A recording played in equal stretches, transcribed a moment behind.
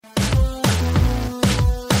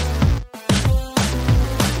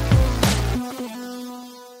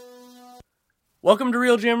Welcome to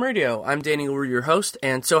Real Jam Radio. I'm Danny Lure, your host,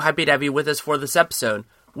 and so happy to have you with us for this episode,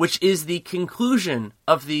 which is the conclusion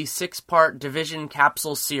of the 6-part Division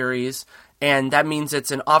Capsule series, and that means it's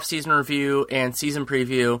an off-season review and season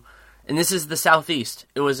preview, and this is the Southeast.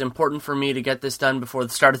 It was important for me to get this done before the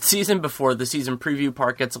start of the season, before the season preview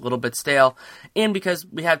part gets a little bit stale, and because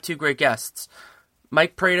we have two great guests,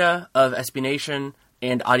 Mike Prada of SB Nation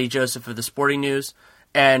and Adi Joseph of the Sporting News.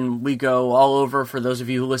 And we go all over, for those of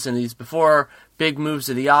you who listened to these before, big moves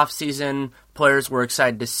of the offseason, players we're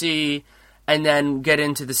excited to see, and then get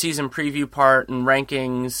into the season preview part and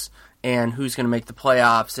rankings and who's going to make the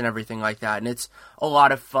playoffs and everything like that. And it's a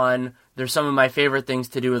lot of fun. They're some of my favorite things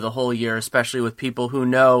to do of the whole year, especially with people who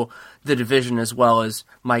know the division as well as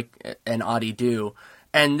Mike and Adi do.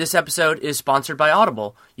 And this episode is sponsored by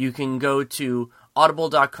Audible. You can go to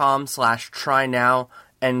audible.com/trynow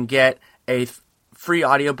and get a free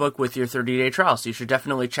audiobook with your 30-day trial, so you should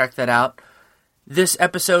definitely check that out. This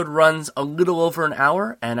episode runs a little over an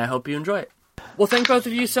hour, and I hope you enjoy it. Well, thank both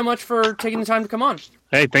of you so much for taking the time to come on.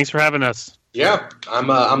 Hey, thanks for having us. Yeah,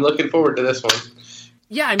 I'm looking forward to this one.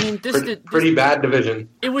 Yeah, I mean, this pretty bad division.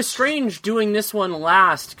 It was strange doing this one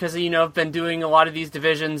last, because, I've been doing a lot of these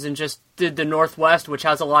divisions and just did the Northwest, which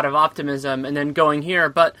has a lot of optimism, and then going here,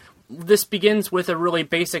 but this begins with a really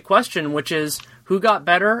basic question, which is, who got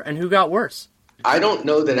better and who got worse? I don't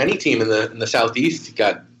know that any team in the Southeast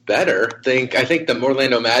got better. I think the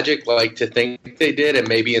Orlando Magic like to think they did, and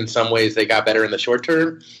maybe in some ways they got better in the short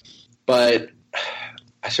term. But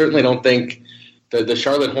I certainly don't think the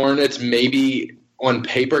Charlotte Hornets maybe on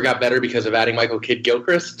paper got better because of adding Michael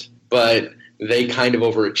Kidd-Gilchrist, but they kind of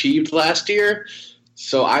overachieved last year.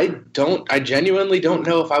 So I genuinely don't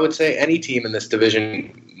know if I would say any team in this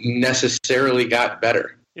division necessarily got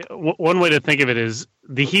better. Yeah, one way to think of it is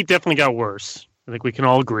the Heat definitely got worse. I think we can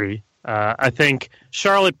all agree. I think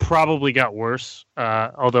Charlotte probably got worse,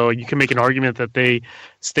 although you can make an argument that they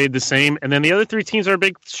stayed the same. And then the other three teams are a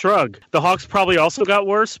big shrug. The Hawks probably also got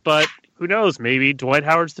worse, but who knows? Maybe Dwight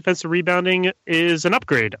Howard's defensive rebounding is an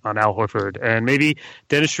upgrade on Al Horford, and maybe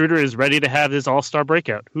Dennis Schroeder is ready to have his all-star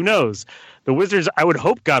breakout. Who knows? The Wizards, I would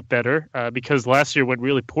hope, got better because last year went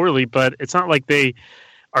really poorly, but it's not like they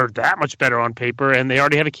are that much better on paper, and they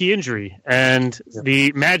already have a key injury. And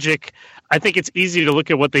the Magic, I think it's easy to look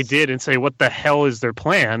at what they did and say, what the hell is their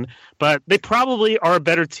plan? But they probably are a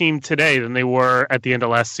better team today than they were at the end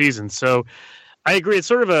of last season. So I agree. It's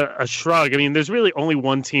sort of a shrug. I mean, there's really only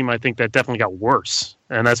one team I think that definitely got worse,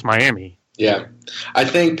 and that's Miami. Yeah, I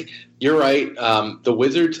think you're right. The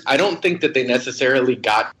Wizards, I don't think that they necessarily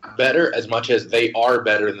got better as much as they are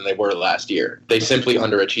better than they were last year. They simply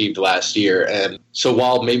underachieved last year. And so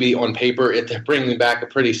while maybe on paper they're bringing back a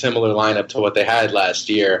pretty similar lineup to what they had last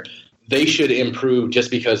year, they should improve just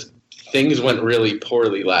because things went really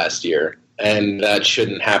poorly last year, and that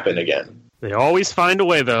shouldn't happen again. They always find a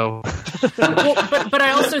way, though. but I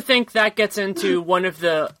also think that gets into one of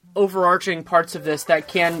the overarching parts of this that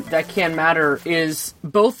can matter is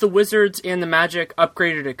both the Wizards and the Magic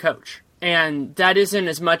upgraded a coach. And that isn't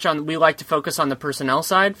as much on, we like to focus on the personnel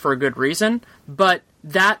side for a good reason, but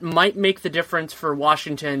that might make the difference for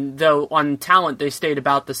Washington, though on talent they stayed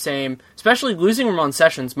about the same. Especially losing Ramon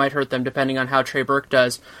Sessions might hurt them depending on how Trey Burke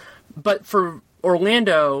does. But for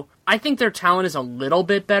Orlando, I think their talent is a little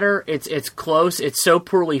bit better. It's close. It's so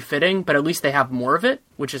poorly fitting, but at least they have more of it,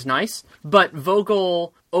 which is nice. But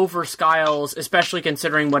Vogel over Skiles, especially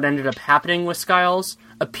considering what ended up happening with Skiles,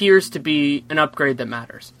 appears to be an upgrade that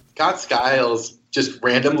matters. Scott Skiles just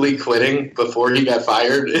randomly quitting before he got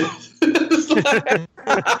fired.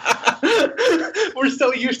 We're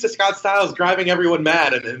so used to Scott Skiles driving everyone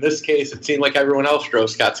mad, and in this case, it seemed like everyone else drove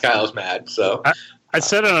Scott Skiles mad. So I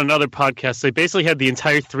said on another podcast, they basically had the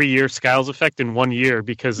entire 3-year Skiles effect in 1 year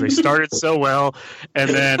because they started so well, and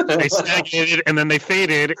then they stagnated, and then they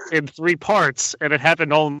faded in 3 parts, and it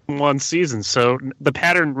happened all in one season. So the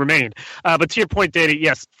pattern remained. But to your point, Danny,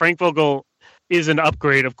 yes, Frank Vogel is an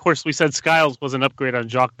upgrade. Of course, we said Skiles was an upgrade on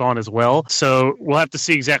Jacques Vaughn as well. So we'll have to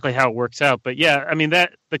see exactly how it works out. But yeah, I mean,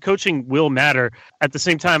 that the coaching will matter. At the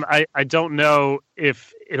same time, I don't know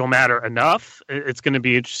if it'll matter enough. It's going to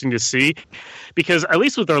be interesting to see because at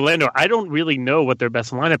least with Orlando, I don't really know what their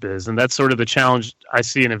best lineup is. And that's sort of the challenge I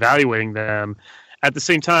see in evaluating them. At the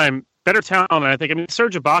same time, better talent, I think.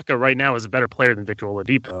 Serge Ibaka right now is a better player than Victor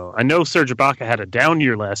Oladipo. I know Serge Ibaka had a down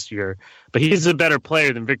year last year, but he's a better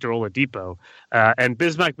player than Victor Oladipo. And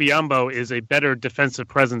Bismack Biyombo is a better defensive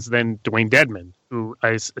presence than Dwayne Dedmon. who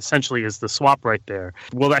essentially is the swap right there.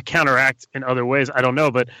 Will that counteract in other ways? I don't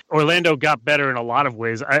know, but Orlando got better in a lot of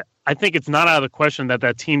ways. I think it's not out of the question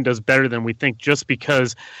that team does better than we think, just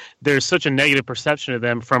because there's such a negative perception of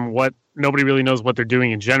them from what nobody really knows what they're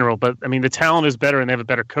doing in general. But I mean, the talent is better and they have a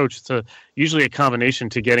better coach. It's usually a combination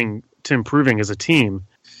to improving as a team.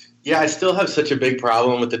 Yeah, I still have such a big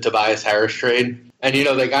problem with the Tobias Harris trade. And,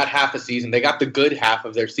 they got half a season. They got the good half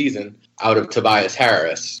of their season out of Tobias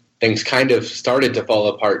Harris. Things kind of started to fall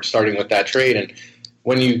apart starting with that trade. And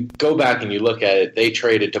when you go back and you look at it, they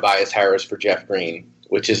traded Tobias Harris for Jeff Green,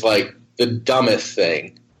 which is like the dumbest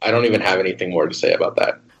thing. I don't even have anything more to say about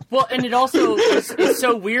that. Well, and it also is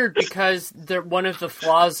so weird because one of the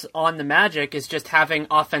flaws on the Magic is just having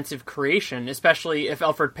offensive creation, especially if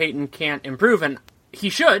Elfrid Payton can't improve. And he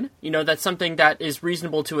should. That's something that is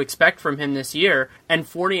reasonable to expect from him this year. And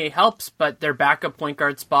Fournier helps, but their backup point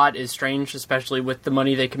guard spot is strange, especially with the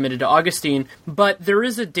money they committed to Augustine. But there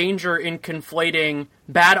is a danger in conflating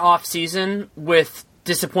bad offseason with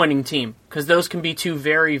disappointing team, because those can be two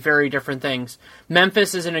very, very different things.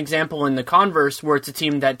 Memphis is an example in the converse, where it's a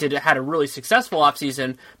team that had a really successful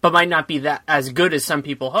offseason, but might not be that as good as some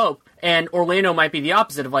people hope. And Orlando might be the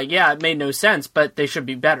opposite of it made no sense, but they should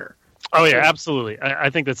be better. Oh, yeah, absolutely. I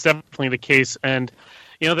think that's definitely the case. And,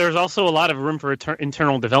 there's also a lot of room for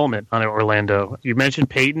internal development on Orlando. You mentioned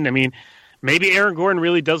Peyton. I mean, maybe Aaron Gordon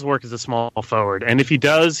really does work as a small forward. And if he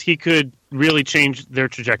does, he could really change their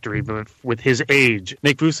trajectory with his age.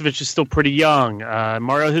 Nick Vucevic is still pretty young.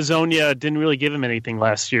 Mario Hezonja didn't really give him anything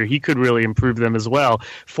last year. He could really improve them as well.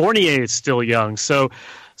 Fournier is still young. So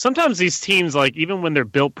sometimes these teams, even when they're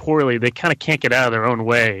built poorly, they kind of can't get out of their own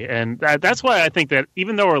way. And that's why I think that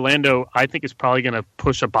even though Orlando, I think, is probably going to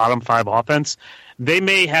push a bottom 5 offense, they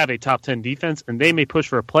may have a top 10 defense and they may push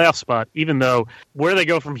for a playoff spot, even though where they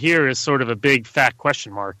go from here is sort of a big fat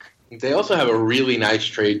question mark. They also have a really nice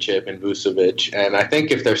trade chip in Vucevic. And I think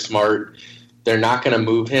if they're smart, they're not going to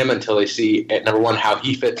move him until they see, number one, how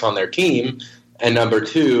he fits on their team. And number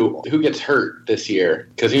two, who gets hurt this year?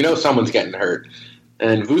 Because someone's getting hurt.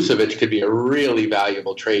 And Vucevic could be a really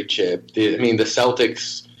valuable trade chip. The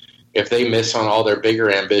Celtics, if they miss on all their bigger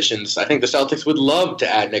ambitions, I think the Celtics would love to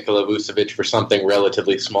add Nikola Vucevic for something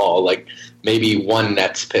relatively small, like maybe one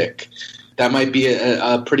Nets pick. That might be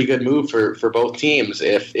a pretty good move for both teams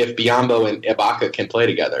if Biyombo and Ibaka can play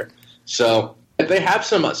together. So if they have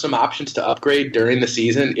some options to upgrade during the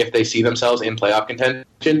season if they see themselves in playoff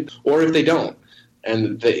contention, or if they don't.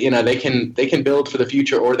 And they can build for the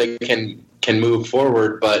future, or they can move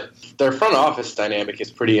forward, but their front office dynamic is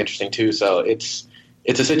pretty interesting too. So it's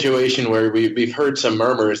a situation where we've heard some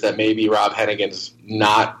murmurs that maybe Rob Hennigan's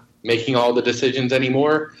not making all the decisions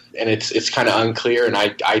anymore, and it's kind of unclear, and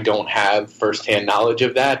I don't have firsthand knowledge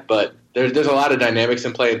of that, but there's a lot of dynamics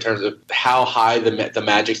in play in terms of how high the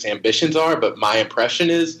Magic's ambitions are, but my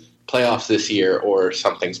impression is playoffs this year or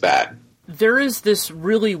something's bad. There is this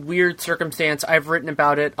really weird circumstance, I've written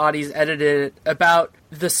about it, Audie's edited it, about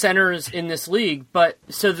the centers in this league, but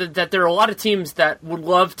so that there are a lot of teams that would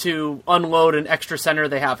love to unload an extra center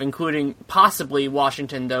they have, including possibly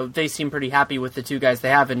Washington, though they seem pretty happy with the two guys they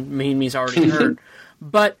have, and Mahinmi's already hurt.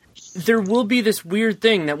 But there will be this weird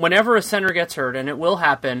thing that whenever a center gets hurt, and it will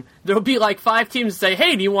happen, there will be 5 teams that say,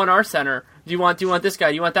 hey, do you want our center? Do you want this guy?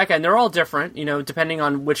 Do you want that guy? And they're all different, depending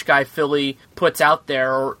on which guy Philly puts out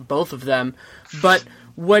there, or both of them. But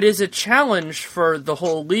what is a challenge for the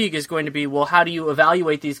whole league is going to be, well, how do you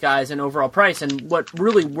evaluate these guys and overall price? And what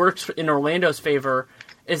really works in Orlando's favor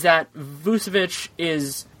is that Vucevic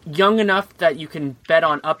is young enough that you can bet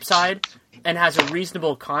on upside and has a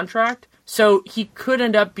reasonable contract. So he could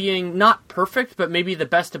end up being not perfect, but maybe the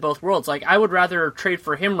best of both worlds. I would rather trade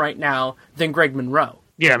for him right now than Greg Monroe.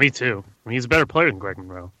 Yeah, me too. He's a better player than Greg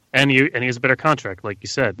Monroe. And he has a better contract, like you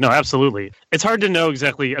said. No, absolutely. It's hard to know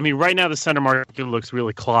exactly. I mean, right now the center market looks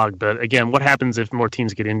really clogged. But again, what happens if more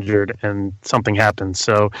teams get injured and something happens?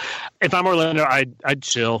 So if I'm Orlando, I'd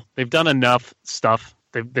chill. They've done enough stuff.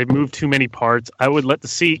 They've moved too many parts. I would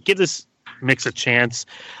give this mix a chance.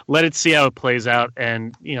 Let it see how it plays out.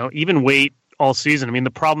 And, even wait all season. I mean,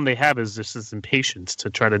 the problem they have is just this impatience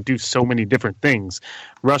to try to do so many different things.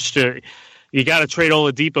 You got to trade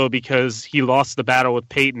Oladipo because he lost the battle with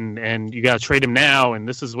Peyton, and you got to trade him now, and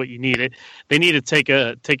this is what you need. They need to take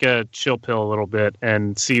a chill pill a little bit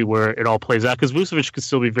and see where it all plays out, because Vucevic could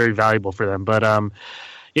still be very valuable for them. But,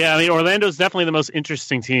 Orlando's definitely the most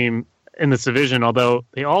interesting team in this division, although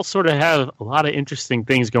they all sort of have a lot of interesting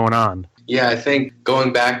things going on. Yeah, I think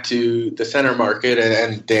going back to the center market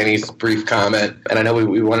and Danny's brief comment, and I know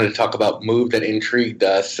we wanted to talk about move that intrigued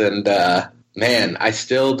us, and man, I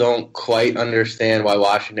still don't quite understand why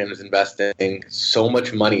Washington is investing so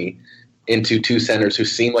much money into two centers who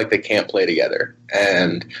seem like they can't play together.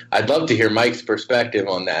 And I'd love to hear Mike's perspective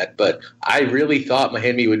on that, but I really thought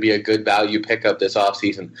Mahinmi would be a good value pickup this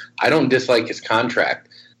offseason. I don't dislike his contract.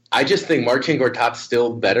 I just think Marcin Gortat's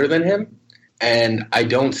still better than him, and I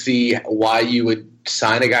don't see why you would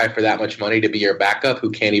sign a guy for that much money to be your backup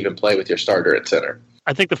who can't even play with your starter at center.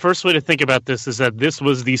 I think the first way to think about this is that this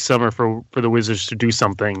was the summer for the Wizards to do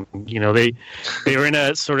something. You know, they were in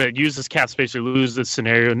a sort of use this cap space or lose this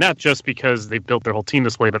scenario, not just because they built their whole team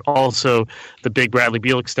this way, but also the big Bradley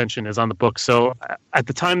Beal extension is on the book. So at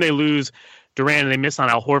the time they lose Durant and they miss on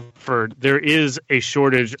Al Horford, there is a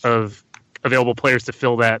shortage of available players to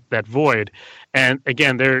fill that void. And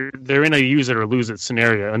again, they're in a use it or lose it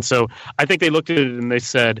scenario. And so I think they looked at it and they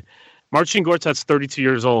said, Marcin Gortat's 32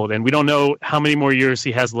 years old, and we don't know how many more years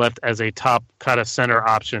he has left as a top kind of center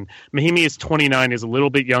option. Mahinmi is 29, is a little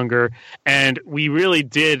bit younger, and we really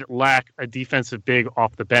did lack a defensive big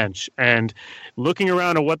off the bench. And looking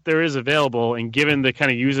around at what there is available, and given the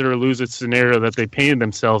kind of use it or lose it scenario that they painted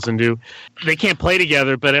themselves into, they can't play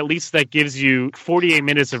together, but at least that gives you 48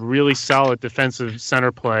 minutes of really solid defensive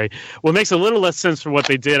center play. What makes a little less sense for what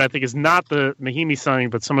they did, I think, is not the Mahinmi signing,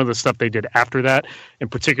 but some of the stuff they did after that, in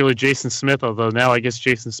particular Jason Smith, although now I guess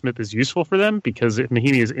Jason Smith is useful for them because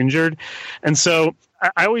Mahinmi is injured. And so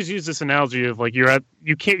I always use this analogy of like you're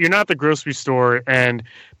not the grocery store and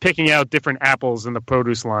picking out different apples in the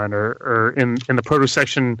produce line or in the produce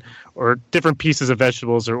section or different pieces of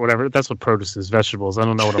vegetables or whatever. That's what produce is, vegetables. I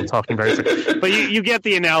don't know what I'm talking about. But you get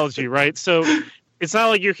the analogy, right? So it's not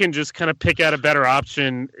like you can just kind of pick out a better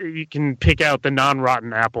option. You can pick out the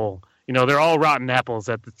non-rotten apple. You know, they're all rotten apples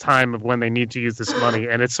at the time of when they need to use this money.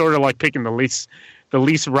 And it's sort of like picking the least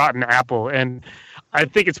rotten apple. And I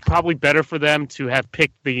think it's probably better for them to have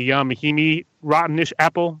picked the Mahinmi rottenish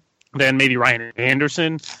apple than maybe Ryan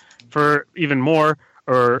Anderson for even more,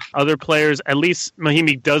 or other players. At least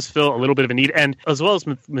Mahinmi does fill a little bit of a need. And as well as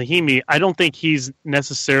Mahinmi, I don't think he's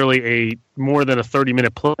necessarily a more than a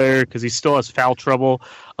 30-minute player because he still has foul trouble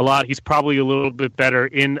a lot. He's probably a little bit better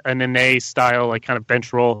in a Nene style, like kind of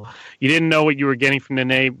bench role. You didn't know what you were getting from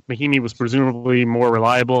Nene. Mahinmi was presumably more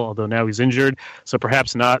reliable, although now he's injured, so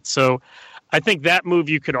perhaps not. So I think that move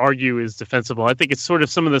you could argue is defensible. I think it's sort of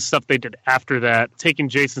some of the stuff they did after that, taking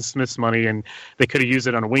Jason Smith's money, and they could have used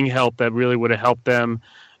it on wing help that really would have helped them.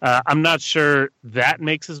 I'm not sure that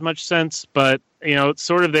makes as much sense, but you know, it's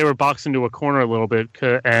sort of they were boxed into a corner a little bit,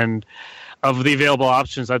 and of the available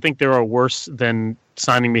options, I think there are worse than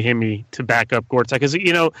signing Mahinmi to back up Gortat. Because,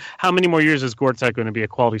 you know, how many more years is Gortat going to be a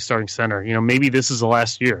quality starting center? You know, maybe this is the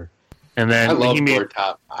last year. And then I love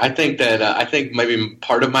Gortat. I think maybe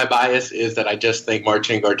part of my bias is that I just think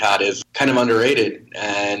Marcin Gortat is kind of underrated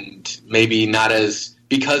and maybe not as,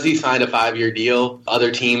 because he signed a 5-year deal,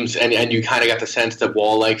 other teams, and you kind of got the sense that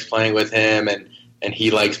Wall likes playing with him and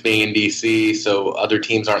he likes being in D.C., so other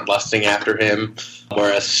teams aren't lusting after him,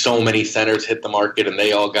 whereas so many centers hit the market and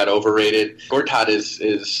they all got overrated. Gortat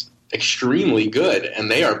is extremely good,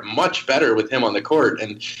 and they are much better with him on the court.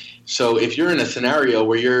 And so if you're in a scenario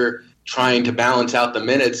where you're trying to balance out the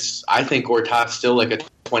minutes, I think Gortat's still like a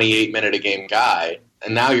 28-minute-a-game guy.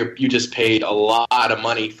 And now you just paid a lot of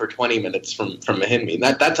money for 20 minutes from Mahinmi.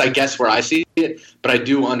 That's, I guess, where I see it. But I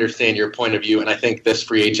do understand your point of view, and I think this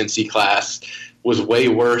free agency class was way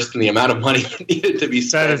worse than the amount of money that needed to be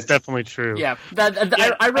spent. That is definitely true. Yeah,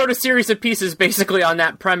 I wrote a series of pieces basically on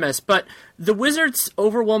that premise, but the Wizards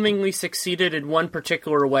overwhelmingly succeeded in one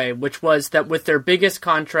particular way, which was that with their biggest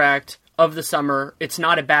contract of the summer, it's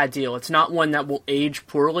not a bad deal. It's not one that will age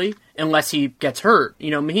poorly unless he gets hurt. You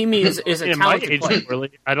know, Mahinmi is a talented player.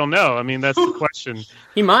 Poorly. I don't know. I mean, that's the question.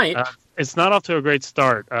 He might. It's not off to a great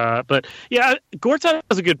start. But, yeah, Gortat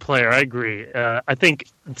is a good player. I agree. I think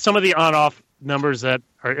some of the on-off numbers that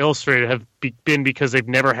are illustrated have been because they've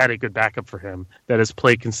never had a good backup for him that has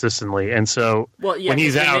played consistently. And so when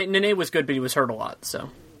he's out... Nene was good, but he was hurt a lot,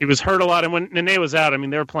 so... He was hurt a lot, and when Nene was out, I mean,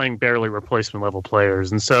 they were playing barely replacement-level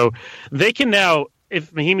players. And so they can now,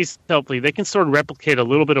 if Mahinmi's healthy, they can sort of replicate a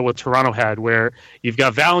little bit of what Toronto had, where you've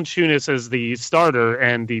got Valanciunas as the starter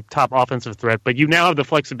and the top offensive threat, but you now have the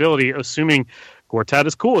flexibility, assuming Gortat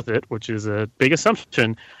is cool with it, which is a big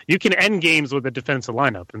assumption, you can end games with a defensive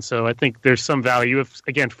lineup. And so I think there's some value of,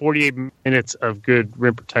 again, 48 minutes of good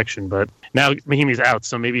rim protection. But now Mahinmi's out,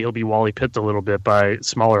 so maybe he'll be Wally pipped a little bit by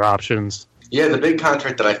smaller options. Yeah, the big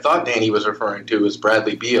contract that I thought Danny was referring to was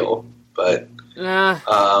Bradley Beal, but... that's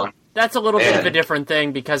a little bit of a different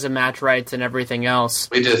thing because of match rights and everything else.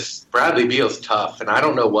 Bradley Beal's tough, and I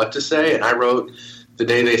don't know what to say, and I wrote the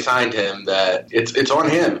day they signed him that it's on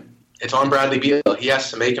him. it's on Bradley Beal. He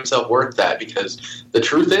has to make himself worth that, because the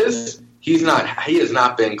truth is he has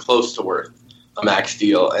not been close to worth a max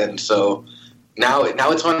deal. And so now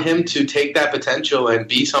it's on him to take that potential and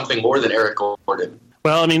be something more than Eric Gordon.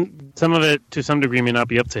 Well, I mean, some of it to some degree may not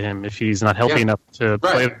be up to him if he's not healthy enough to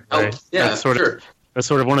play. That's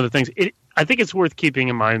sort of one of the things. I think it's worth keeping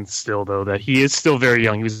in mind still, though, that he is still very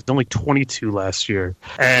young. He was only 22 last year.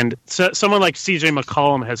 And someone like CJ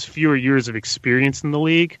McCollum has fewer years of experience in the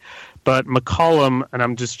league. But McCollum, and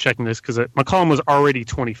I'm just checking this because McCollum was already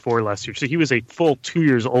 24 last year. So he was a full 2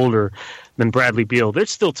 years older than Bradley Beal. There's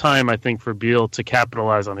still time, I think, for Beal to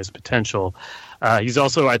capitalize on his potential. He's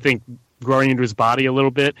also, I think, growing into his body a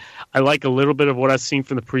little bit. I like a little bit of what I've seen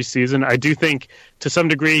from the preseason. I do think to some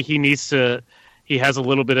degree he has a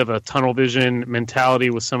little bit of a tunnel vision mentality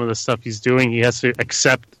with some of the stuff he's doing. He has to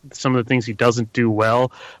accept some of the things he doesn't do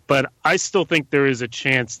well. But I still think there is a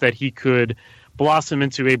chance that he could blossom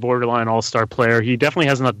into a borderline all-star player. He definitely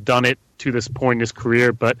has not done it to this point in his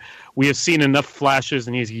career, but we have seen enough flashes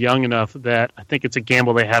and he's young enough that I think it's a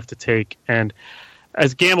gamble they have to take. And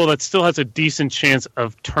as gamble that still has a decent chance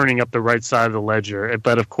of turning up the right side of the ledger.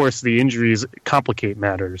 But of course the injuries complicate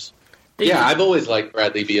matters. Yeah, I've always liked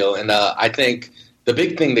Bradley Beal, and I think the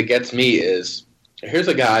big thing that gets me is here's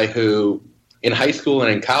a guy who in high school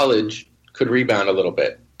and in college could rebound a little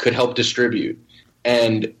bit, could help distribute.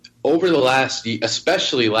 And over the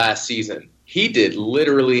especially last season, he did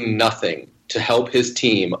literally nothing to help his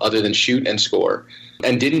team other than shoot and score,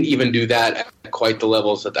 and didn't even do that at quite the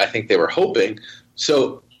levels that I think they were hoping.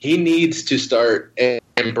 So he needs to start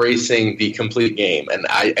embracing the complete game, and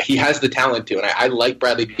he has the talent to. And I like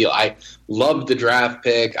Bradley Beal. I love the draft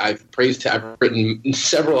pick. I've written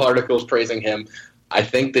several articles praising him. I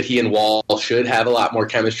think that he and Wall should have a lot more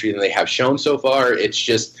chemistry than they have shown so far. It's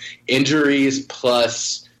just injuries,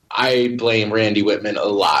 plus I blame Randy Whitman a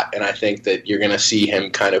lot, and I think that you're going to see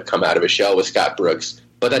him kind of come out of a shell with Scott Brooks.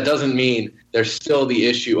 But that doesn't mean there's still the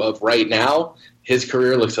issue of right now his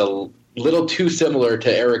career looks a little too similar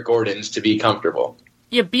to Eric Gordon's to be comfortable.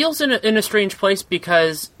 Yeah, Beal's in a strange place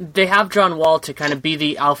because they have John Wall to kind of be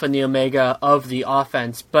the alpha and the omega of the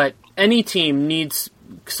offense, but any team needs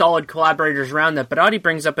solid collaborators around that. But Adi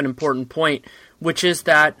brings up an important point, which is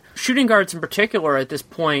that shooting guards in particular at this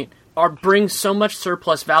point bring so much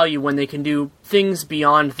surplus value when they can do things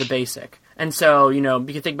beyond the basic. And so, you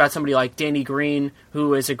can think about somebody like Danny Green,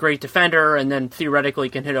 who is a great defender and then theoretically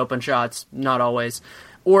can hit open shots, not always.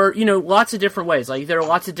 Or, lots of different ways. Like, there are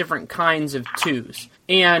lots of different kinds of twos.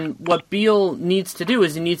 And what Beal needs to do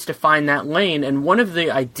is he needs to find that lane. And one of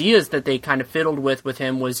the ideas that they kind of fiddled with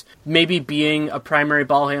him was maybe being a primary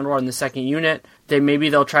ball handler in the second unit. Maybe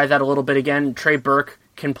they'll try that a little bit again. Trey Burke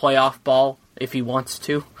can play off ball if he wants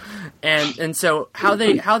to. And so how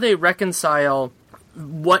they reconcile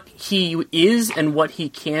what he is and what he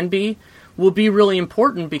can be will be really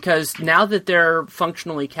important, because now that they're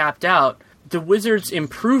functionally capped out, the Wizards'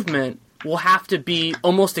 improvement will have to be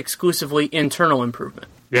almost exclusively internal improvement.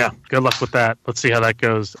 Yeah, good luck with that. Let's see how that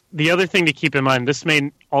goes. The other thing to keep in mind, this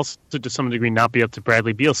may also to some degree not be up to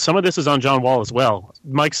Bradley Beal. Some of this is on John Wall as well.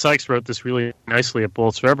 Mike Sykes wrote this really nicely at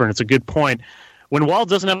Bullets Forever, and it's a good point. When Wall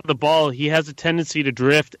doesn't have the ball, he has a tendency to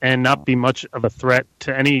drift and not be much of a threat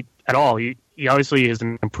to any at all. He obviously is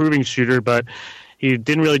an improving shooter, but he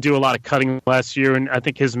didn't really do a lot of cutting last year, and I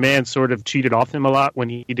think his man sort of cheated off him a lot when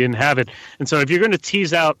he didn't have it. And so if you're going to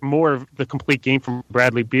tease out more of the complete game from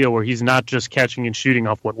Bradley Beal, where he's not just catching and shooting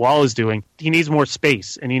off what Wall is doing, he needs more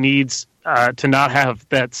space, and he needs to not have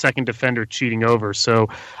that second defender cheating over. So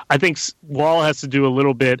I think Wall has to do a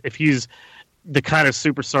little bit, if he's the kind of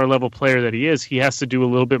superstar level player that he is, he has to do a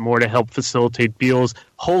little bit more to help facilitate Beal's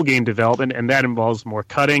whole game development, and that involves more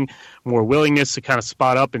cutting, more willingness to kind of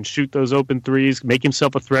spot up and shoot those open threes, make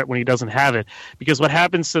himself a threat when he doesn't have it. Because what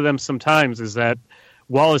happens to them sometimes is that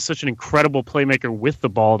Wall is such an incredible playmaker with the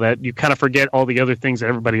ball that you kind of forget all the other things that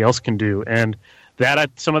everybody else can do, and that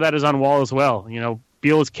some of that is on Wall as well.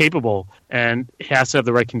 Beal is capable, and he has to have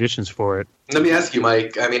the right conditions for it. Let me ask you,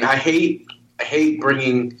 Mike. I mean, I hate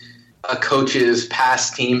bringing a coach's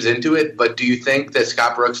past teams into it, but do you think that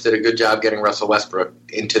Scott Brooks did a good job getting Russell Westbrook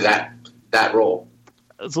into that role?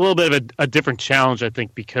 It's a little bit of a different challenge, I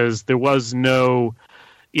think, because there was no,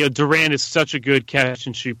 Durant is such a good catch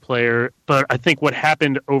and shoot player, but I think what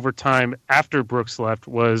happened over time after Brooks left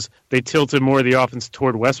was they tilted more of the offense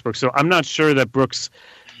toward Westbrook. So I'm not sure that Brooks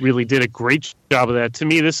really did a great job of that. To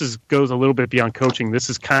me, this goes a little bit beyond coaching. This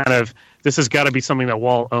has got to be something that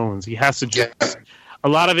Wall owns. He has to just. A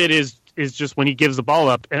lot of it is is just when he gives the ball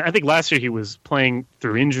up. And I think last year he was playing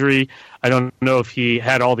through injury. I don't know if he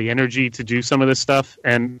had all the energy to do some of this stuff,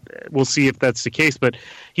 and we'll see if that's the case. But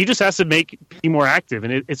he just has to be more active,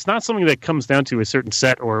 and it's not something that comes down to a certain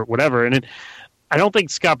set or whatever. And I don't think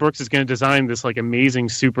Scott Brooks is going to design this like amazing,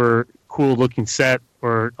 super cool looking set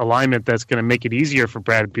or alignment that's going to make it easier for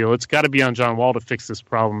Brad Beal. It's got to be on John Wall to fix this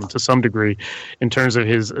problem to some degree in terms of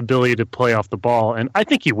his ability to play off the ball. And I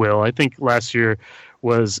think he will. I think last year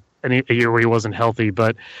was a year where he wasn't healthy.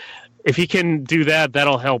 But if he can do that,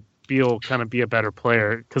 that'll help Beal kind of be a better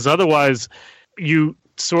player. Because otherwise, you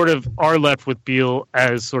sort of are left with Beal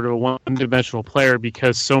as sort of a one-dimensional player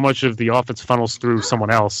because so much of the offense funnels through someone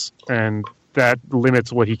else. And that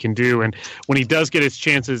limits what he can do. And when he does get his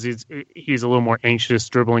chances, he's a little more anxious,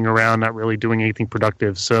 dribbling around, not really doing anything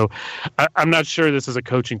productive. So I'm not sure this is a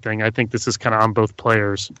coaching thing. I think this is kind of on both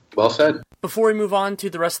players. Well said. Before we move on to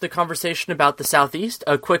the rest of the conversation about the Southeast,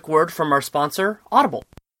 a quick word from our sponsor, Audible.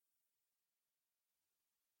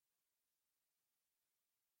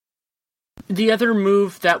 The other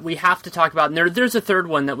move that we have to talk about, and there's a third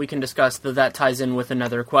one that we can discuss that ties in with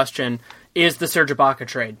another question, is the Serge Ibaka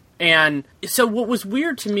trade. And so what was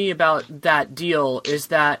weird to me about that deal is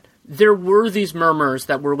that there were these murmurs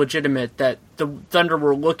that were legitimate that the Thunder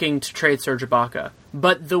were looking to trade Serge Ibaka.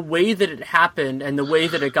 But the way that it happened and the way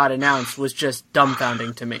that it got announced was just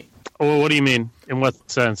dumbfounding to me. Well, what do you mean? In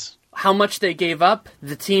what sense? How much they gave up,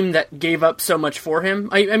 the team that gave up so much for him.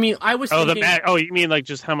 I mean, I was thinking... you mean like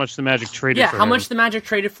just how much the Magic traded for him? Yeah, how much the Magic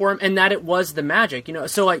traded for him, and that it was the Magic. You know,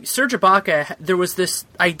 so like Serge Ibaka, there was this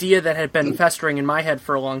idea that had been festering in my head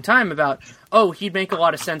for a long time about, he'd make a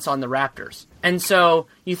lot of sense on the Raptors. And so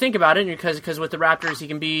you think about it, because with the Raptors, he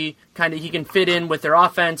can fit in with their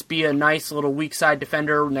offense, be a nice little weak side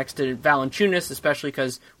defender next to Valanciunas, especially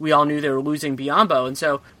because we all knew they were losing Biyombo. And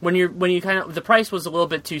so when you the price was a little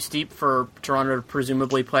bit too steep for Toronto to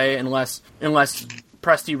presumably play, unless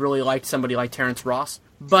Presti really liked somebody like Terrence Ross.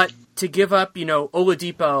 But to give up,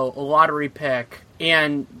 Oladipo, a lottery pick,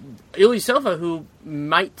 and Ilyasova, who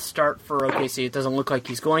might start for OKC, it doesn't look like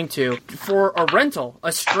he's going to, for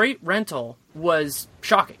a straight rental, was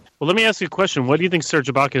shocking. Well, let me ask you a question. What do you think Serge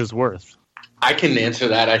Ibaka is worth? I can answer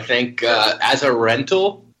that. I think as a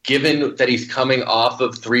rental, given that he's coming off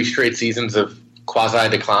of 3 straight seasons of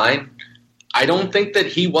quasi-decline, I don't think that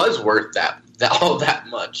he was worth all that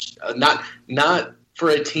much. Not for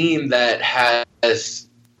a team that has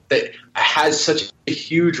such a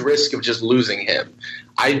huge risk of just losing him.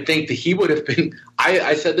 I think that he would have been –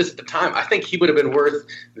 I said this at the time. I think he would have been worth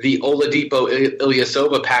the Oladipo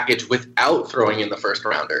Ilyasova package without throwing in the first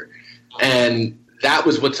rounder. And that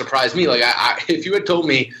was what surprised me. Like, if you had told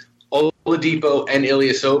me Oladipo and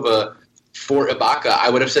Ilyasova for Ibaka, I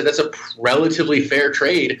would have said that's a relatively fair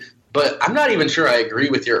trade. But I'm not even sure I agree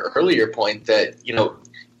with your earlier point that,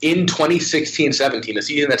 in 2016-17, the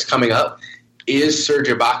season that's coming up, is Serge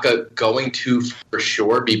Ibaka going to, for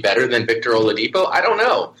sure, be better than Victor Oladipo? I don't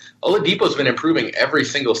know. Oladipo's been improving every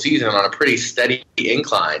single season on a pretty steady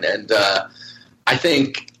incline. And I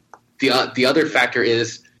think the other factor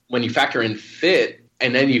is when you factor in fit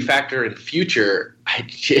and then you factor in future,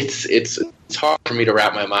 it's hard for me to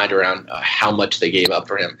wrap my mind around how much they gave up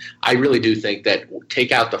for him. I really do think that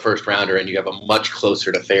take out the first rounder and you have a much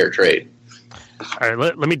closer to fair trade. All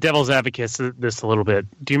right, let me devil's advocate this a little bit.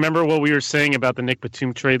 Do you remember what we were saying about the Nick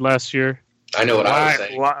Batum trade last year? I know what I was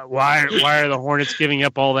saying. Why are the Hornets giving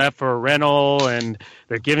up all that for a rental, and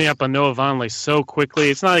they're giving up on Noah Vonleh so quickly?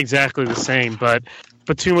 It's not exactly the same, but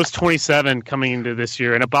Batum was 27 coming into this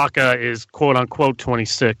year, and Ibaka is quote-unquote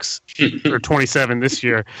 26 or 27 this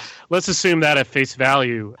year. Let's assume that at face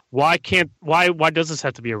value. Why does this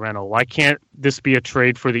have to be a rental? Why can't this be a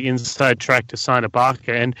trade for the inside track to sign Ibaka?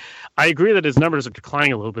 And I agree that his numbers are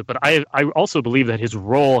declining a little bit, but I also believe that his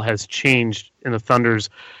role has changed in the Thunder's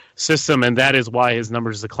system, and that is why his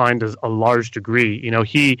numbers declined to a large degree.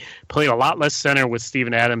 He played a lot less center with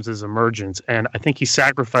Steven Adams' emergence, and I think he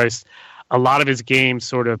sacrificed a lot of his games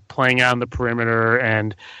sort of playing out on the perimeter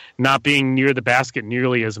and not being near the basket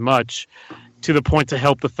nearly as much to the point to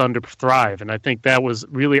help the Thunder thrive. And I think that was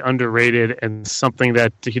really underrated and something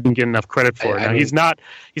that he didn't get enough credit for. Now, he's not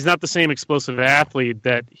the same explosive athlete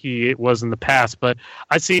that he was in the past, but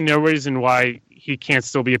I see no reason why he can't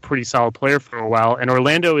still be a pretty solid player for a while. And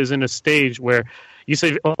Orlando is in a stage where you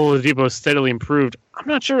say Oladipo steadily improved. I'm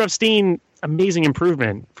not sure I've seen amazing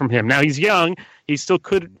improvement from him. Now, he's young. He still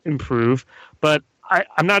could improve, but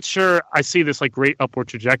I'm not sure I see this like great upward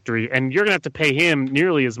trajectory. And you're going to have to pay him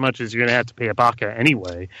nearly as much as you're going to have to pay Ibaka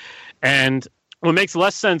anyway. And What makes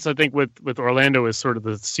less sense, I think, with Orlando is sort of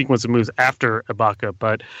the sequence of moves after Ibaka.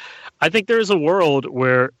 But I think there is a world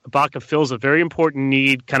where Ibaka fills a very important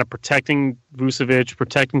need, kind of protecting Vucevic,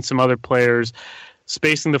 protecting some other players,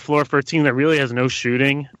 spacing the floor for a team that really has no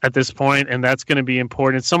shooting at this point, and that's going to be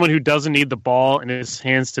important. Someone who doesn't need the ball in his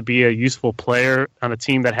hands to be a useful player on a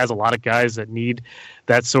team that has a lot of guys that need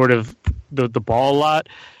that sort of the ball a lot.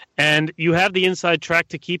 And you have the inside track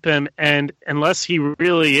to keep him, and unless he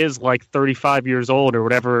really is like 35 years old or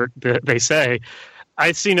whatever they say,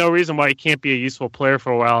 I see no reason why he can't be a useful player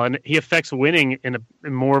for a while, and he affects winning in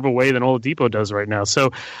more of a way than Oladipo does right now.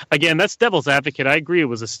 So, again, that's devil's advocate. I agree it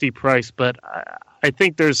was a steep price, but I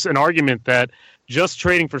think there's an argument that just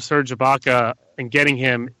trading for Serge Ibaka and getting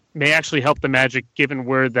him may actually help the Magic given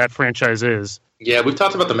where that franchise is. Yeah, we've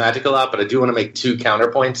talked about the Magic a lot, but I do want to make two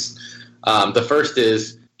counterpoints. The first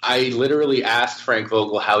is I literally asked Frank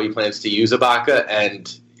Vogel how he plans to use Ibaka,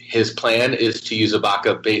 and his plan is to use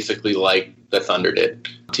Ibaka basically like the Thunder did,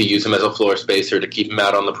 to use him as a floor spacer, to keep him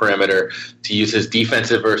out on the perimeter, to use his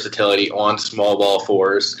defensive versatility on small ball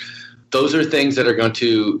fours. Those are things that are going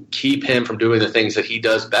to keep him from doing the things that he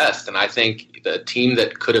does best. And I think the team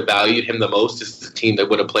that could have valued him the most is the team that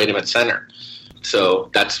would have played him at center. So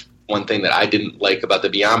that's one thing that I didn't like about the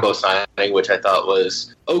Biyombo signing, which I thought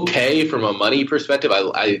was okay from a money perspective.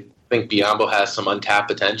 I think Biyombo has some untapped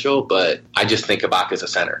potential, but I just think Ibaka's a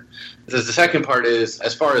center. The second part is,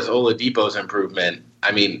 as far as Oladipo's improvement,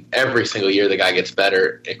 I mean, every single year the guy gets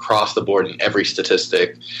better across the board in every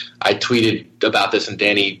statistic. I tweeted about this, and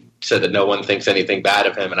Danny said that no one thinks anything bad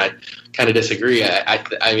of him, and I kind of disagree.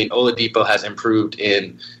 I mean, Oladipo has improved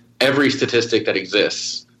in every statistic that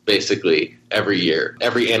exists, basically, every year.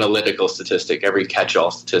 Every analytical statistic, every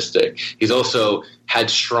catch-all statistic. He's also had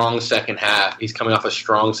strong second half. He's coming off a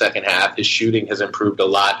strong second half. His shooting has improved a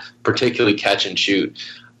lot, particularly catch and shoot.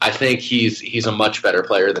 I think he's a much better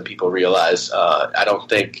player than people realize. I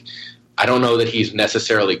don't know that he's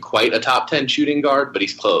necessarily quite a top 10 shooting guard, but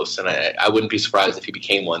he's close, and I wouldn't be surprised if he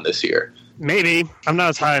became one this year. Maybe. I'm not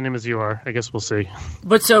as high on him as you are. I guess we'll see.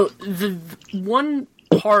 But so the one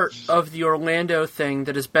part of the Orlando thing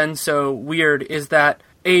that has been so weird is that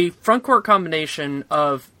a frontcourt combination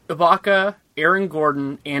of Ibaka, Aaron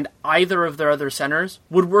Gordon, and either of their other centers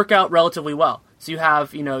would work out relatively well. So you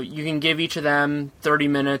have, you can give each of them 30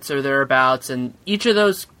 minutes or thereabouts, and each of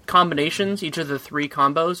those combinations, each of the three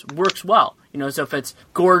combos, works well. So if it's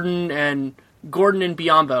Gordon and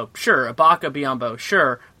Biyombo, sure. Ibaka, Biyombo,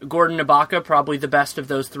 sure. Gordon, Ibaka, probably the best of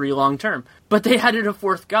those three long term. But they added a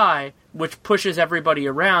fourth guy, which pushes everybody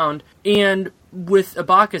around, and with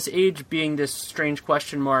Ibaka's age being this strange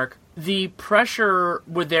question mark, the pressure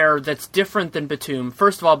there that's different than Batum.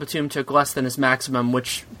 First of all, Batum took less than his maximum,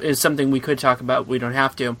 which is something we could talk about. We don't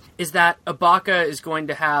have to. Is that Ibaka is going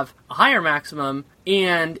to have a higher maximum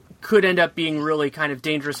and could end up being really kind of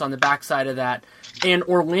dangerous on the backside of that. And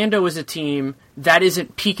Orlando is a team that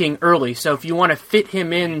isn't peaking early. So if you want to fit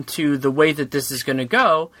him into the way that this is going to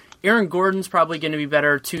go, Aaron Gordon's probably going to be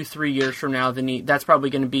better 2-3 years from now than that's probably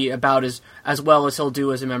going to be about as well as he'll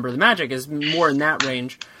do as a member of the Magic, is more in that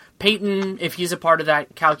range. Peyton, if he's a part of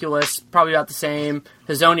that calculus, probably about the same.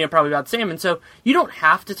 Hazonia, probably about the same. And so you don't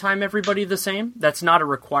have to time everybody the same. That's not a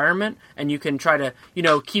requirement. And you can try to,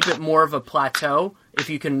 keep it more of a plateau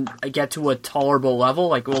if you can get to a tolerable level,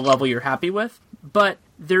 like a level you're happy with. But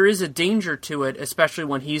there is a danger to it, especially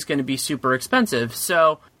when he's going to be super expensive.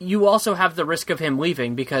 So you also have the risk of him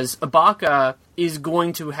leaving because Ibaka is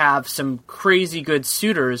going to have some crazy good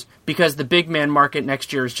suitors because the big man market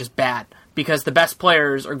next year is just bad. Because the best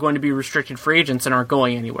players are going to be restricted free agents and aren't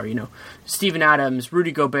going anywhere. Steven Adams,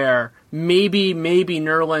 Rudy Gobert, maybe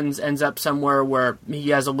Nerlens ends up somewhere where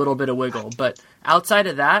he has a little bit of wiggle. But outside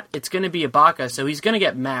of that, it's going to be Ibaka, so he's going to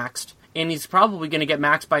get maxed. And he's probably going to get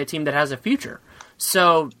maxed by a team that has a future.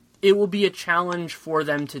 So it will be a challenge for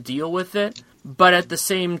them to deal with it. But at the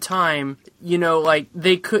same time,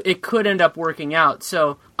 it could end up working out.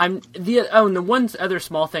 So and the one other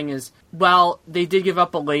small thing is, they did give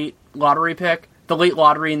up a late lottery pick. The late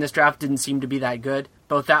lottery in this draft didn't seem to be that good.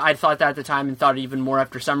 I thought that at the time and thought even more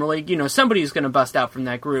after Summer League. Somebody's going to bust out from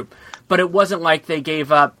that group. But it wasn't like they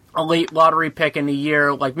gave up a late lottery pick in a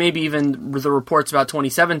year, like maybe even with the reports about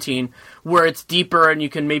 2017, where it's deeper and you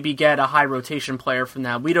can maybe get a high rotation player from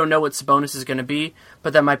that. We don't know what Sabonis is going to be,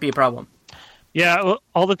 but that might be a problem. Yeah,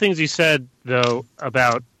 all the things you said, though,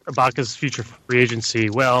 about Ibaka's future free agency,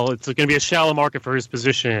 it's going to be a shallow market for his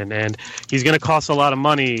position, and he's going to cost a lot of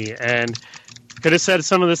money, and could have said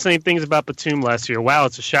some of the same things about Batum last year. Wow,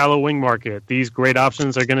 it's a shallow wing market. These great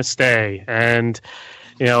options are going to stay, and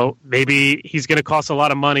maybe he's going to cost a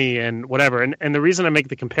lot of money and whatever. And the reason I make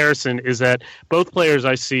the comparison is that both players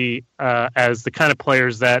I see as the kind of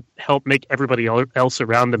players that help make everybody else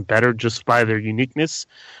around them better just by their uniqueness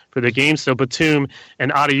for the game. So Batum,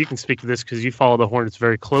 and Adi, you can speak to this because you follow the Hornets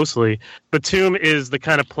very closely. Batum is the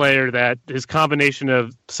kind of player that his combination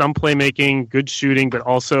of some playmaking, good shooting, but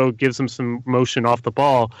also gives him some motion off the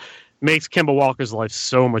ball, makes Kemba Walker's life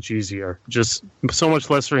so much easier, just so much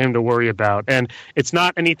less for him to worry about. And it's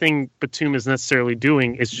not anything Batum is necessarily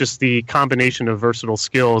doing. It's just the combination of versatile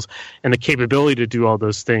skills and the capability to do all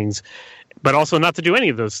those things, but also not to do any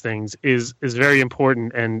of those things is very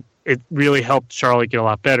important. And it really helped Charlotte get a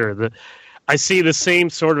lot better. I see the same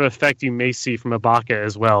sort of effect you may see from Ibaka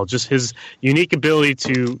as well. Just his unique ability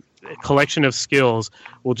to collection of skills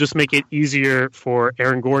will just make it easier for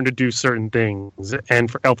Aaron Gordon to do certain things, and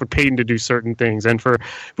for Elfrid Payton to do certain things, and for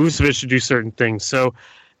Vucevic to do certain things. So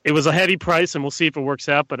it was a heady price, and we'll see if it works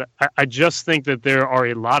out. But I just think that there are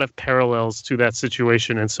a lot of parallels to that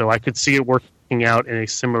situation, and so I could see it working out in a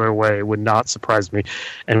similar way. It would not surprise me.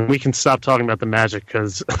 And we can stop talking about the Magic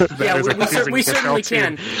because we certainly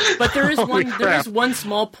can. But there is one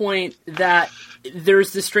small point that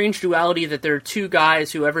there's this strange duality that there are two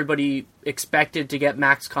guys who everybody expected to get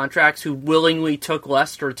max contracts who willingly took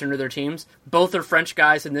less to return to their teams. Both are French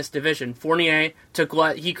guys in this division. Fournier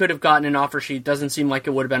he could have gotten an offer sheet. Doesn't seem like it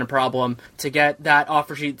would have been a problem to get that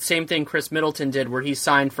offer sheet. Same thing Chris Middleton did, where he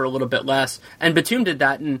signed for a little bit less. And Batum did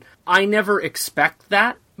that, and I never expect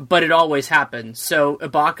that, but it always happens. So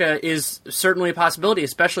Ibaka is certainly a possibility,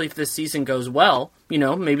 especially if this season goes well.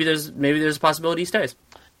 Maybe there's a possibility he stays.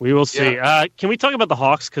 We will see. Yeah. Can we talk about the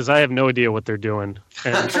Hawks? Because I have no idea what they're doing.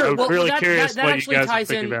 And sure. I'm really curious what you guys are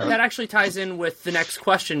thinking about. That actually ties in with the next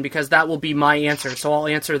question, because that will be my answer. So I'll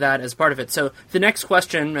answer that as part of it. So the next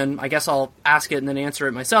question, and I guess I'll ask it and then answer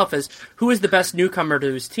it myself, is who is the best newcomer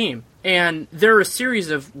to his team? And there are a series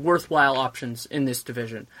of worthwhile options in this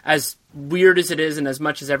division. As weird as it is, and as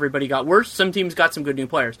much as everybody got worse, some teams got some good new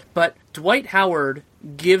players. But Dwight Howard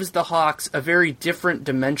gives the Hawks a very different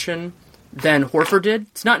dimension than Horford did.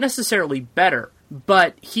 It's not necessarily better,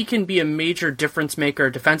 but he can be a major difference maker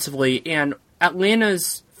defensively. And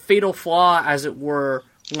Atlanta's fatal flaw, as it were,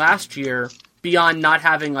 last year, beyond not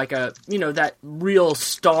having that real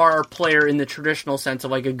star player in the traditional sense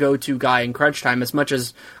of like a go-to guy in crunch time, as much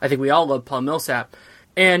as I think we all love Paul Millsap.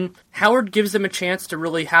 And Howard gives them a chance to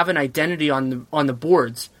really have an identity on the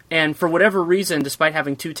boards. And for whatever reason, despite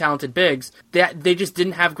having two talented bigs, they just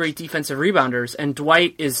didn't have great defensive rebounders. And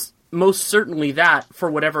Dwight is most certainly that for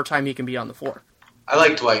whatever time he can be on the floor. I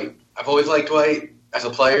like Dwight. I've always liked Dwight as a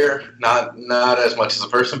player, not as much as a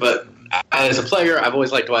person, but as a player, I've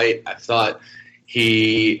always liked Dwight. I thought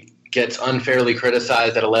he gets unfairly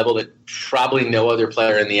criticized at a level that probably no other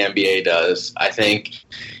player in the NBA does. I think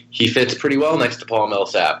he fits pretty well next to Paul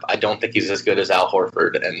Millsap. I don't think he's as good as Al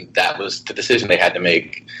Horford, and that was the decision they had to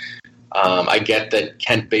make. I get that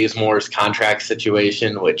Kent Bazemore's contract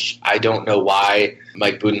situation, which I don't know why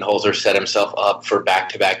Mike Budenholzer set himself up for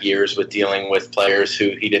back-to-back years with dealing with players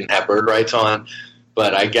who he didn't have bird rights on,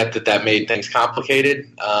 but I get that made things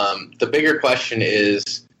complicated. The bigger question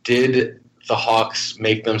is, did the Hawks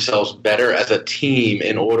make themselves better as a team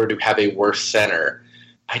in order to have a worse center?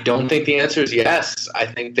 I don't think the answer is yes. I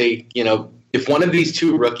think they, if one of these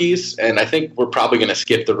two rookies, and I think we're probably going to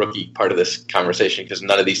skip the rookie part of this conversation because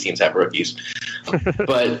none of these teams have rookies,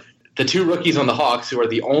 but the two rookies on the Hawks, who are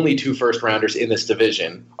the only two first-rounders in this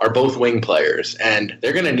division, are both wing players, and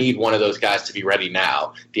they're going to need one of those guys to be ready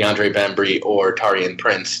now, DeAndre Bembry or Taurean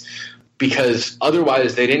Prince, because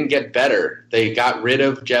otherwise they didn't get better. They got rid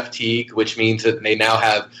of Jeff Teague, which means that they now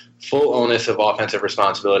have full onus of offensive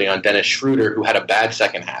responsibility on Dennis Schroeder, who had a bad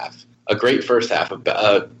second half. A great first half,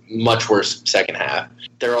 a much worse second half.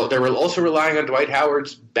 They're also relying on Dwight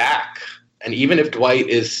Howard's back. And even if Dwight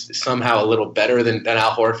is somehow a little better than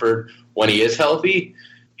Al Horford when he is healthy,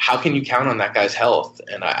 how can you count on that guy's health?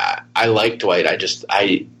 And I like Dwight.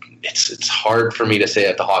 It's hard for me to say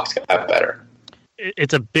that the Hawks got better.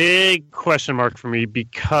 It's a big question mark for me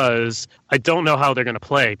because I don't know how they're going to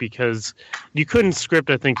play, because you couldn't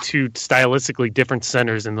script, I think, two stylistically different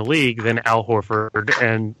centers in the league than Al Horford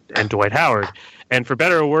and Dwight Howard. And for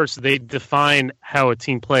better or worse, they define how a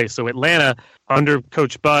team plays. So Atlanta, under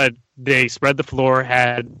Coach Bud, they spread the floor,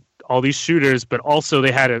 had all these shooters, but also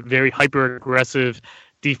they had a very hyper-aggressive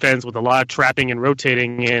defense with a lot of trapping and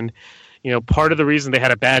rotating. And part of the reason they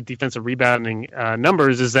had a bad defensive rebounding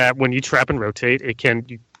numbers is that when you trap and rotate, it can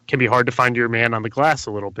be hard to find your man on the glass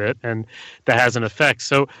a little bit, and that has an effect.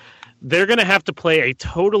 So they're going to have to play a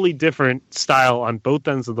totally different style on both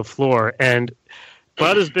ends of the floor. And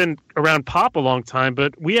Prada's been around Pop a long time,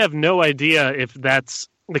 but we have no idea if that's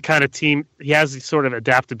the kind of team he has, the sort of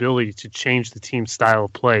adaptability to change the team's style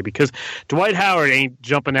of play, because Dwight Howard ain't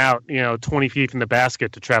jumping out 20 feet from the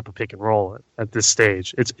basket to trap a pick and roll at this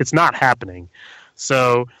stage. It's not happening.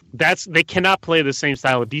 So they cannot play the same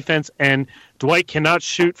style of defense, and Dwight cannot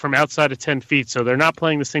shoot from outside of 10 feet, so they're not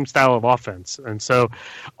playing the same style of offense. And so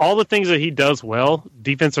all the things that he does well,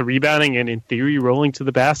 defensive rebounding and in theory rolling to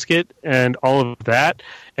the basket and all of that,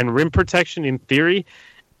 and rim protection in theory,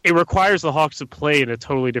 it requires the Hawks to play in a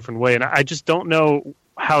totally different way. And I just don't know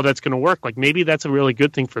how that's going to work. Like, maybe that's a really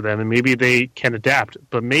good thing for them, and maybe they can adapt,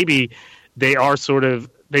 but maybe they are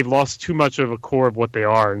they've lost too much of a core of what they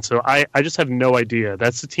are. And so I just have no idea.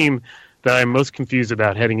 That's the team that I'm most confused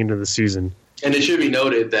about heading into the season. And it should be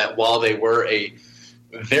noted that while they were a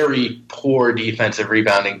very poor defensive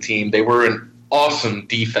rebounding team, they were an awesome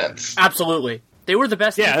defense. Absolutely. They were the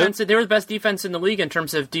best defense. They were the best defense in the league in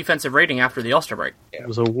terms of defensive rating after the All-Star break. It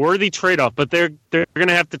was a worthy trade-off, but they're going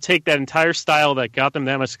to have to take that entire style that got them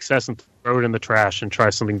that much success and throw it in the trash and try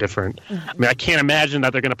something different. I mean, I can't imagine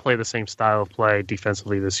that they're going to play the same style of play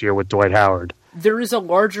defensively this year with Dwight Howard. There is a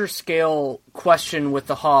larger scale question with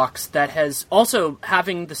the Hawks that has also,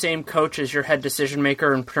 having the same coach as your head decision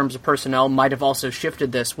maker in terms of personnel might have also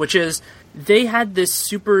shifted this, which is they had this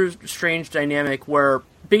super strange dynamic where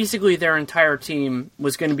basically their entire team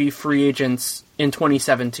was going to be free agents in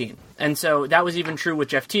 2017. And so that was even true with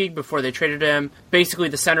Jeff Teague before they traded him. Basically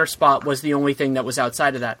the center spot was the only thing that was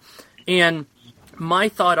outside of that. And my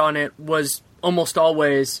thought on it was almost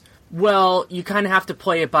always, well, you kind of have to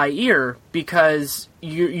play it by ear because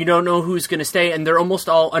you don't know who's going to stay, and they're almost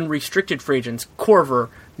all unrestricted free agents. Korver,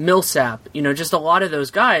 Millsap, just a lot of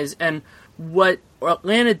those guys. And what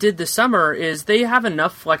Atlanta did this summer is they have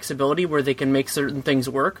enough flexibility where they can make certain things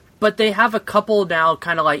work, but they have a couple now,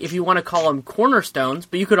 kind of like, if you want to call them cornerstones,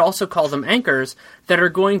 but you could also call them anchors, that are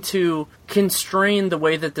going to constrain the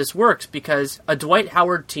way that this works, because a Dwight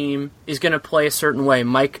Howard team is going to play a certain way.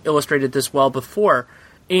 Mike illustrated this well before.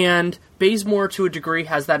 And Bazemore, to a degree,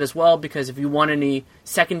 has that as well, because if you want any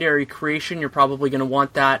secondary creation, you're probably going to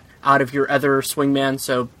want that out of your other swingman,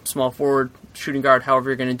 so small forward, shooting guard,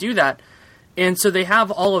 however you're going to do that. And so they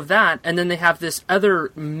have all of that, and then they have this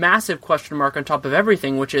other massive question mark on top of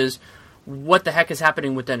everything, which is, what the heck is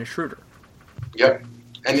happening with Dennis Schroeder? Yep.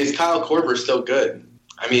 And is Kyle Korver still good?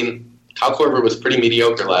 I mean, Kyle Korver was pretty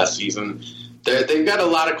mediocre last season. They've got a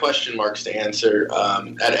lot of question marks to answer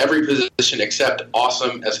at every position except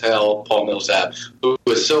awesome as hell Paul Millsap, who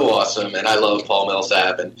was so awesome, and I love Paul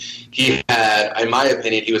Millsap. And he had, in my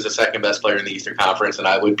opinion, he was the second best player in the Eastern Conference, and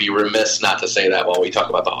I would be remiss not to say that while we talk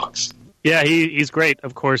about the Hawks. Yeah, he's great.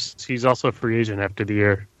 Of course, he's also a free agent after the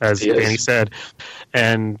year, as Danny said,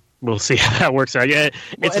 and we'll see how that works out. Yeah,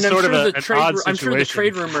 it's an odd situation. I'm sure the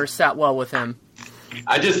trade rumors sat well with him.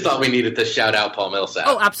 I just thought we needed to shout out Paul Millsap.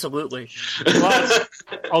 Oh, absolutely. Well,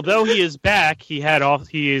 although he is back, he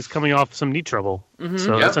is coming off some knee trouble. Mm-hmm.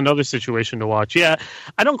 So that's another situation to watch. Yeah,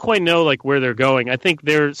 I don't quite know where they're going. I think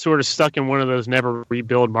they're sort of stuck in one of those never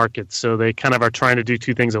rebuild markets. So they kind of are trying to do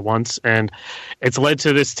two things at once. And it's led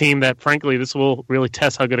to this team that, frankly, this will really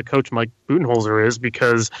test how good a coach Mike Budenholzer is,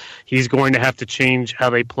 because he's going to have to change how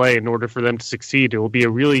they play in order for them to succeed. It will be a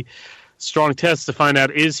really strong test to find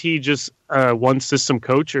out, is he just a one-system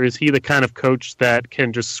coach, or is he the kind of coach that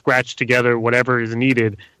can just scratch together whatever is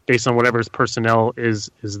needed based on whatever's personnel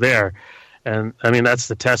is there? And, I mean, that's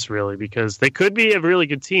the test, really, because they could be a really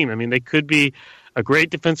good team. I mean, they could be a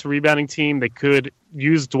great defensive rebounding team. They could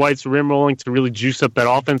use Dwight's rim rolling to really juice up that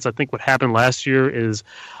offense. I think what happened last year is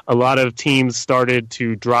a lot of teams started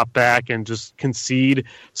to drop back and just concede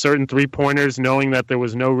certain three-pointers, knowing that there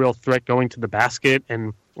was no real threat going to the basket,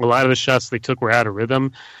 and a lot of the shots they took were out of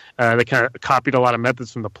rhythm. They kind of copied a lot of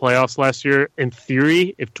methods from the playoffs last year. In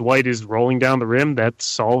theory, if Dwight is rolling down the rim, that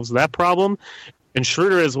solves that problem. And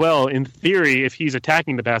Schroeder as well, in theory, if he's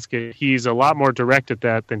attacking the basket, he's a lot more direct at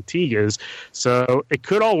that than Teague is. So it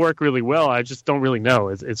could all work really well. I just don't really know.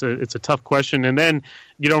 It's a tough question. And then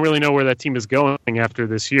you don't really know where that team is going after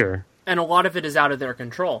this year. And a lot of it is out of their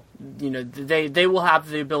control. They will have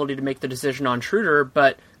the ability to make the decision on Schroeder,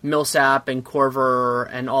 but Millsap and Korver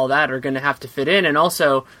and all that are going to have to fit in. And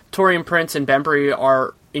also, Taurean Prince and Bembry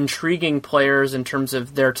are intriguing players in terms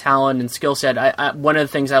of their talent and skill set. One of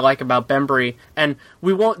the things I like about Bembry, and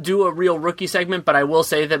we won't do a real rookie segment, but I will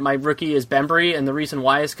say that my rookie is Bembry, and the reason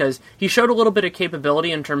why is because he showed a little bit of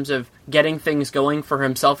capability in terms of getting things going for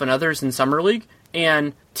himself and others in Summer League.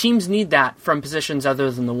 And teams need that from positions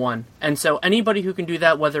other than the one. And so anybody who can do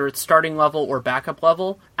that, whether it's starting level or backup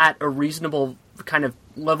level, at a reasonable kind of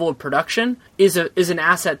level of production is an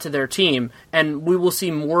asset to their team, and we will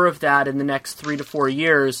see more of that in the next 3 to 4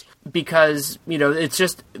 years because, it's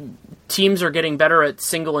just teams are getting better at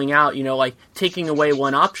singling out, like taking away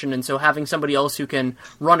one option, and so having somebody else who can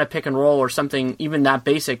run a pick and roll or something even that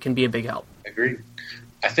basic can be a big help. Agreed.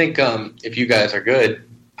 I think if you guys are good,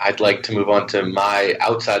 I'd like to move on to my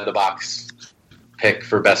outside-the-box pick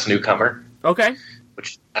for best newcomer. Okay.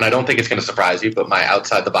 And I don't think it's going to surprise you, but my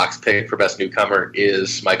outside-the-box pick for best newcomer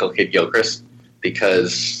is Michael Kidd-Gilchrist,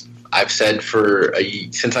 because I've said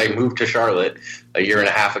since I moved to Charlotte a year and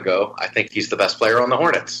a half ago, I think he's the best player on the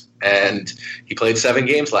Hornets. And he played 7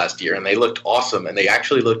 games last year, and they looked awesome, and they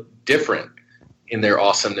actually looked different in their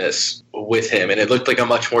awesomeness with him. And it looked like a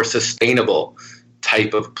much more sustainable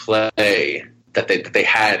type of play that they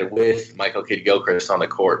had with Michael Kidd-Gilchrist on the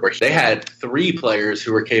court, where they had 3 players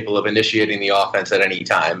who were capable of initiating the offense at any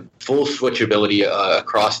time, full switchability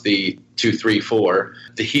across the 2, 3, 4.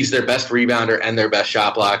 He's their best rebounder and their best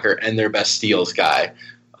shot blocker and their best steals guy,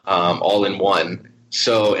 all in one.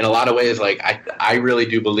 So in a lot of ways, I really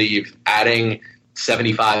do believe adding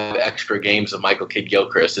 75 extra games of Michael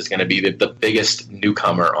Kidd-Gilchrist is going to be the biggest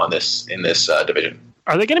newcomer in this division.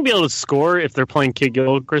 Are they going to be able to score if they're playing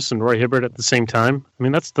Kidd-Gilchrist and Roy Hibbert at the same time? I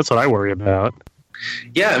mean, that's what I worry about.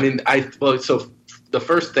 Yeah, I mean, so the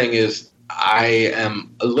first thing is I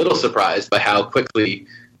am a little surprised by how quickly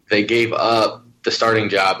they gave up the starting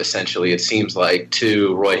job, essentially, it seems like,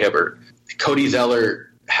 to Roy Hibbert. Cody Zeller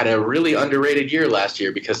had a really underrated year last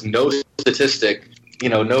year because no statistic,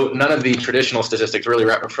 none of the traditional statistics really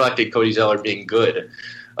reflected Cody Zeller being good.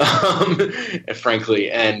 Frankly,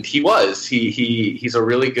 and he was. He's a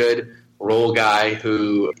really good role guy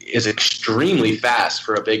who is extremely fast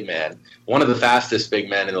for a big man. One of the fastest big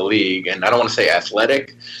men in the league, and I don't want to say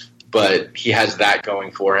athletic, but he has that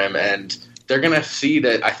going for him. And they're going to see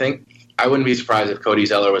that. I think I wouldn't be surprised if Cody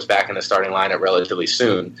Zeller was back in the starting lineup relatively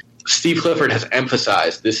soon. Steve Clifford has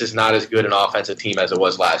emphasized this is not as good an offensive team as it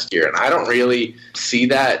was last year, and I don't really see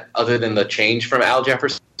that other than the change from Al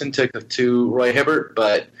Jefferson to Roy Hibbert.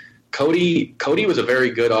 But Cody was a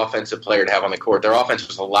very good offensive player to have on the court. Their offense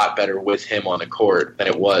was a lot better with him on the court than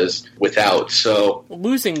it was without. So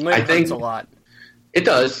losing Lim hurts a lot. It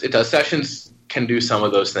does. Sessions can do some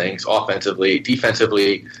of those things offensively.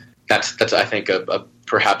 Defensively, that's I think a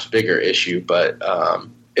perhaps bigger issue. But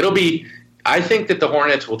it'll be. I think that the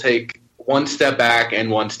Hornets will take one step back and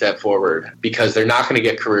one step forward because they're not going to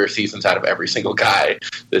get career seasons out of every single guy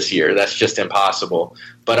this year. That's just impossible.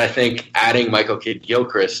 But I think adding Michael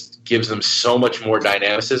Kidd-Gilchrist gives them so much more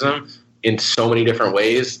dynamicism in so many different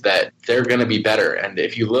ways that they're going to be better. And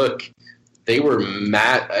if you look, they were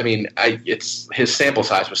his sample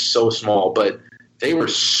size was so small, but they were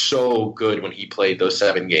so good when he played those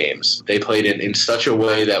 7 games. They played in such a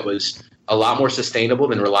way that was a lot more sustainable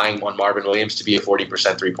than relying on Marvin Williams to be a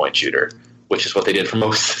 40% three-point shooter, which is what they did for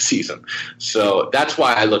most of the season. So that's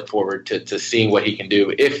why I look forward to seeing what he can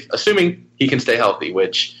do, assuming he can stay healthy,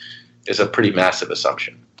 which is a pretty massive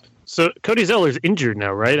assumption. So Cody Zeller's injured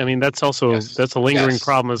now, right? I mean, that's also that's a lingering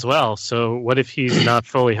problem as well. So what if he's not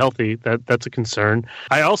fully healthy? That's a concern.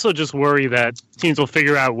 I also just worry that teams will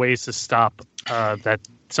figure out ways to stop that.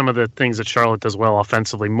 Some of the things that Charlotte does well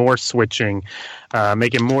offensively, more switching,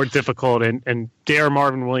 make it more difficult and dare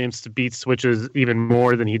Marvin Williams to beat switches even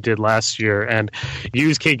more than he did last year, and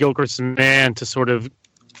use Kidd-Gilchrist and man to sort of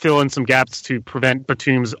fill in some gaps to prevent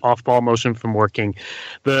Batum's off-ball motion from working.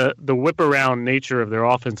 The whip-around nature of their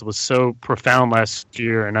offense was so profound last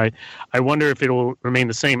year, and I wonder if it'll remain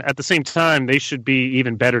the same. At the same time, they should be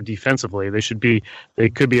even better defensively. They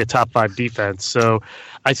could be a top-5 defense. So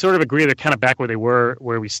I sort of agree they're kind of back where they were,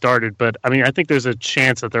 where we started. But, I mean, I think there's a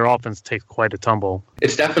chance that their offense takes quite a tumble.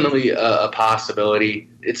 It's definitely a possibility.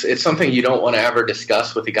 It's something you don't want to ever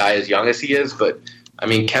discuss with a guy as young as he is. But, I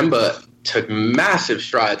mean, Kemba took massive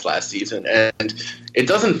strides last season, and it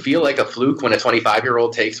doesn't feel like a fluke when a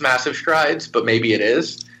 25-year-old takes massive strides, but maybe it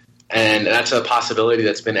is. And that's a possibility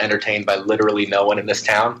that's been entertained by literally no one in this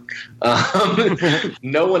town.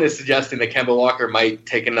 No one is suggesting that Kemba Walker might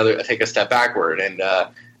take a step backward. And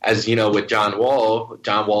as you know, with John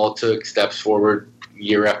Wall took steps forward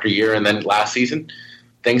year after year, and then last season,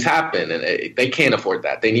 things happen, and they can't afford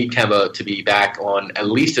that. They need Kemba to be back on at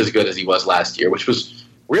least as good as he was last year, which was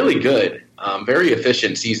really good, very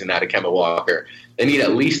efficient season out of Kemba Walker. They need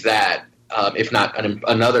at least that, if not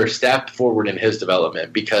another step forward in his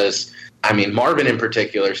development, because, I mean, Marvin in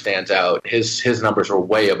particular stands out. His numbers were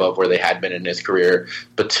way above where they had been in his career.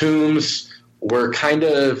 Batum's were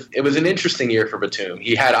it was an interesting year for Batum.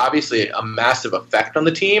 He had obviously a massive effect on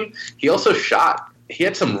the team. He also shot he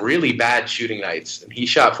had some really bad shooting nights. He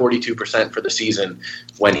shot 42% for the season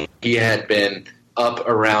when he had been up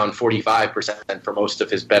around 45% for most of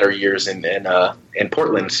his better years in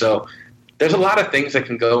Portland. So there's a lot of things that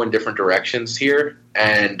can go in different directions here,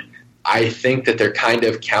 and I think that they're kind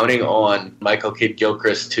of counting on Michael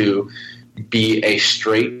Kidd-Gilchrist to be a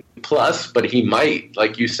straight plus, but he might,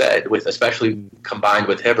 like you said, with especially combined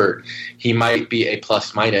with Hibbert, he might be a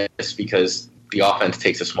plus minus because the offense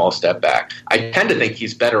takes a small step back. I tend to think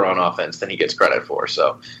he's better on offense than he gets credit for,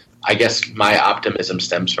 so I guess my optimism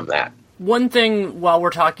stems from that. One thing, while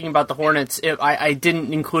we're talking about the Hornets, I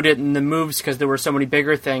didn't include it in the moves because there were so many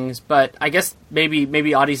bigger things, but I guess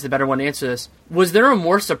maybe Audie's the better one to answer this. Was there a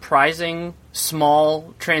more surprising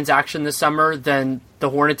small transaction this summer than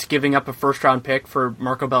the Hornets giving up a first-round pick for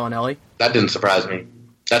Marco Bellinelli? That didn't surprise me.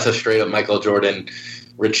 That's a straight-up Michael Jordan,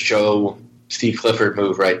 Rich Cho, Steve Clifford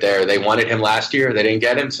move right there. They wanted him last year. They didn't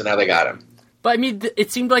get him, so now they got him. But I mean,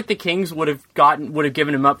 it seemed like the Kings would have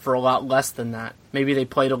given him up for a lot less than that. Maybe they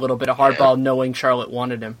played a little bit of hardball knowing Charlotte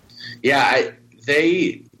wanted him. Yeah,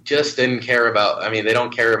 they just didn't care about. I mean, they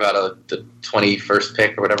don't care about the 21st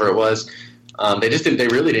pick or whatever it was. They just didn't. They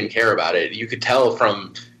really didn't care about it. You could tell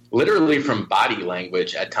literally from body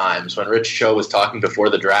language at times when Rich Cho was talking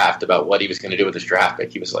before the draft about what he was going to do with his draft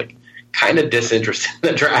pick. He was like kind of disinterested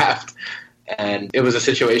in the draft. And it was a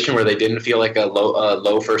situation where they didn't feel like a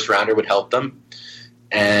low first rounder would help them,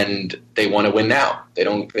 and they want to win now. They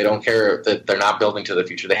don't care that they're not building to the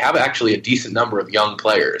future. They have actually a decent number of young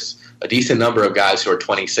players, a decent number of guys who are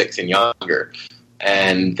 26 and younger,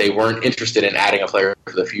 and they weren't interested in adding a player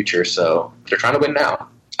for the future. So they're trying to win now.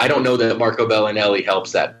 I don't know that Marco Bellinelli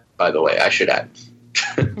helps that, by the way. I should add.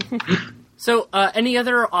 So, any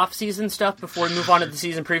other off-season stuff before we move on to the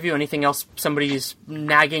season preview? Anything else somebody's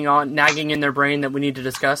nagging in their brain that we need to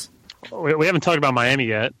discuss? We haven't talked about Miami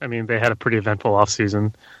yet. I mean, they had a pretty eventful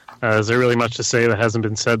off-season. Is there really much to say that hasn't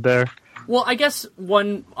been said there? Well, I guess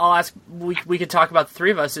one I'll ask, we could talk about the three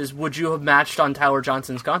of us, is would you have matched on Tyler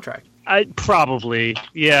Johnson's contract? Probably,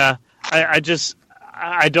 yeah.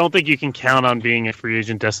 I don't think you can count on being a free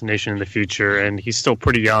agent destination in the future, and he's still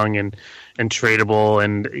pretty young and tradable,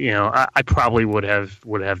 and I probably would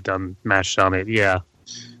have done matched on it. Yeah.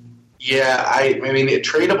 Yeah, I mean,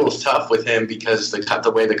 tradable is tough with him because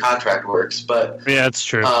the way the contract works, but yeah, it's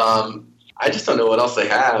true. I just don't know what else they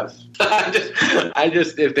have. I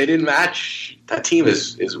just if they didn't match, that team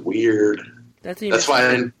is weird. That's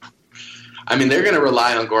why I mean, they're going to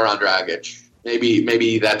rely on Goran Dragic.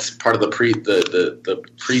 Maybe that's part of the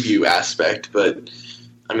preview aspect, but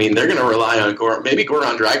I mean, they're going to rely on Goran. Maybe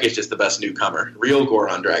Goran Dragic is the best newcomer, real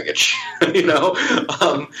Goran Dragic.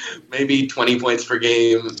 Maybe 20 points per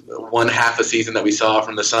game, one half a season that we saw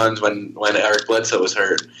from the Suns when Eric Bledsoe was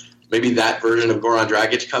hurt. Maybe that version of Goran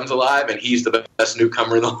Dragic comes alive, and he's the best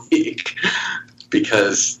newcomer in the league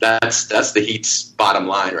because that's the Heat's bottom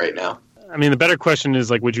line right now. I mean, the better question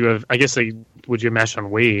is would you have matched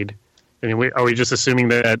on Wade? I mean, are we just assuming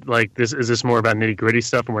that this is more about nitty gritty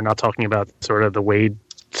stuff, and we're not talking about sort of the Wade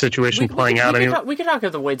situation playing out? We could talk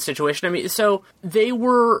about the Wade situation. I mean, so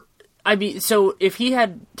if he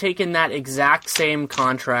had taken that exact same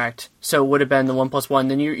contract, so it would have been the 1+1,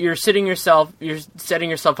 then you're setting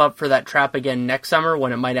yourself up for that trap again next summer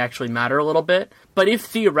when it might actually matter a little bit. But if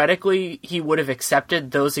theoretically he would have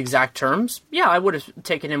accepted those exact terms, yeah, I would have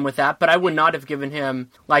taken him with that. But I would not have given him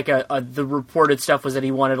the reported stuff was that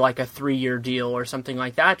he wanted a 3-year deal or something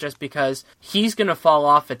like that, just because he's going to fall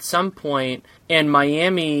off at some point. And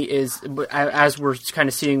Miami is, as we're kind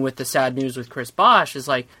of seeing with the sad news with Chris Bosh, is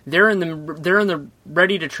they're in the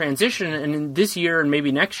ready to transition, and in this year and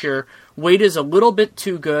maybe next year, Wade is a little bit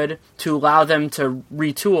too good to allow them to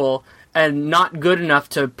retool, and not good enough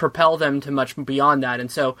to propel them to much beyond that.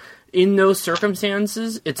 And so in those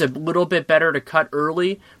circumstances, it's a little bit better to cut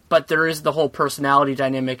early, but there is the whole personality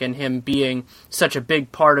dynamic and him being such a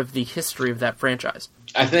big part of the history of that franchise.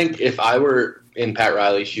 I think if I were in Pat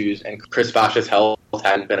Riley's shoes and Chris Bosh's health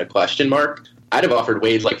hadn't been a question mark, I'd have offered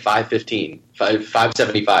Wade $575.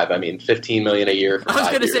 I mean, $15 million a year. I was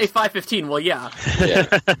going to say $515. Well, yeah.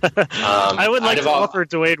 I would like to offer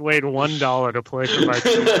Dwayne Wade $1 to play for my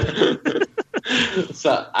team.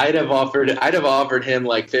 So I'd have offered him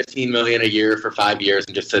 $15 million a year for 5 years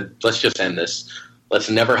and just said, let's just end this. Let's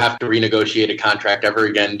never have to renegotiate a contract ever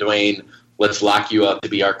again, Dwayne. Let's lock you up to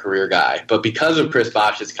be our career guy. But because of Chris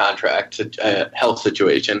Bosh's contract health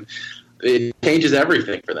situation, it changes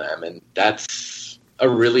everything for them, and that's a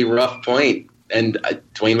really rough point. And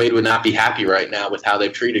Dwayne Wade would not be happy right now with how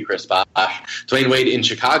they've treated Chris Bosh. Dwayne Wade in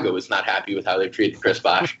Chicago is not happy with how they've treated Chris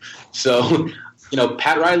Bosh. So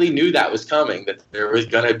Pat Riley knew that was coming, that there was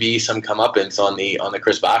going to be some comeuppance on the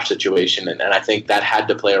Chris Bosh situation, and I think that had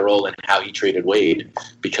to play a role in how he treated Wade,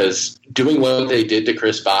 because doing what they did to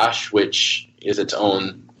Chris Bosh, which is its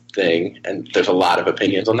own thing, and there's a lot of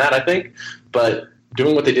opinions on that, I think, but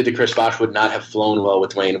doing what they did to Chris Bosh would not have flown well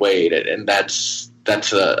with Dwayne Wade, and that's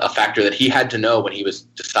a factor that he had to know when he was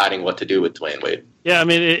deciding what to do with Dwayne Wade. Yeah, I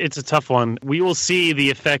mean, it's a tough one. We will see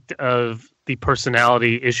the effect of the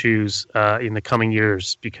personality issues in the coming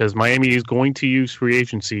years, because Miami is going to use free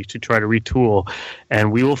agency to try to retool,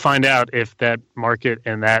 and we will find out if that market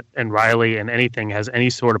and Riley and anything has any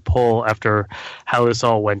sort of pull after how this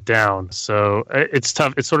all went down. So it's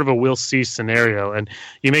tough. It's sort of a we'll see scenario, and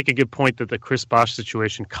you make a good point that the Chris Bosh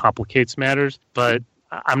situation complicates matters, but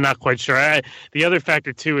I'm not quite sure. The other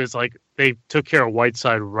factor too is like they took care of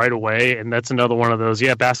Whiteside right away, and that's another one of those.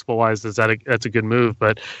 Yeah, basketball wise, that's a good move,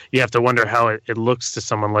 but you have to wonder how it looks to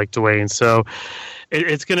someone like Dwayne. So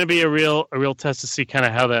it's going to be a real test to see kind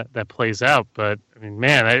of how that plays out. But I mean,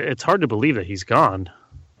 man, it's hard to believe that he's gone.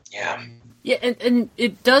 Yeah. Yeah, and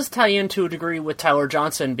it does tie in to a degree with Tyler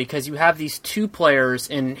Johnson, because you have these two players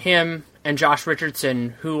in him and Josh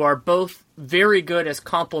Richardson who are both very good as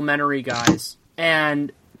complementary guys.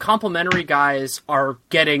 And complementary guys are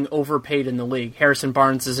getting overpaid in the league. Harrison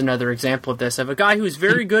Barnes is another example of this, of a guy who's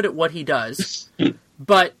very good at what he does,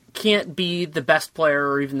 but can't be the best player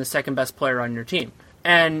or even the second best player on your team.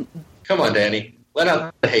 And come on, Danny, let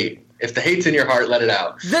out the hate. If the hate's in your heart, let it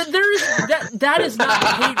out. That is not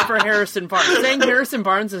hate for Harrison Barnes. Saying Harrison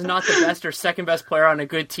Barnes is not the best or second best player on a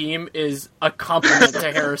good team is a compliment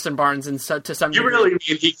to Harrison Barnes, and to some degree. You really mean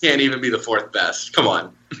he can't even be the fourth best? Come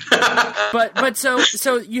on. but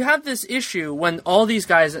so you have this issue when all these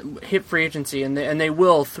guys hit free agency, and they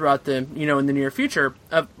will throughout the in the near future,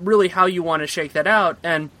 of really how you want to shake that out.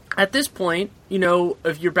 And at this point,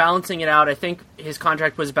 if you're balancing it out, I think his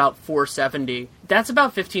contract was about $470. That's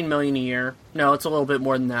about $15 million a year. No, it's a little bit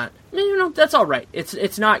more than that. I mean, that's all right.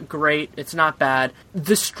 It's not great. It's not bad.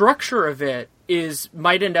 The structure of it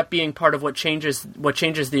might end up being part of what changes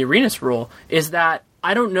the Arenas rule. Is that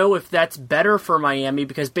I don't know if that's better for Miami,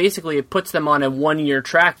 because basically it puts them on a one-year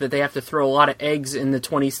track that they have to throw a lot of eggs in the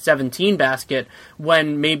 2017 basket,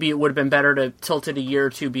 when maybe it would have been better to tilt it a year or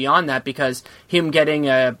two beyond that, because him getting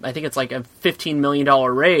I think it's like a $15 million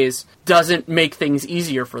raise doesn't make things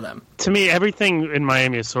easier for them. To me, everything in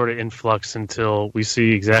Miami is sort of in flux until we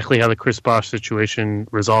see exactly how the Chris Bosh situation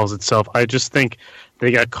resolves itself. I just think they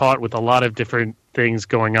got caught with a lot of different things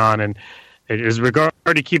going on, and as regard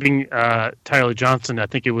to keeping Tyler Johnson, I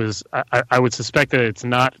think it was. I would suspect that it's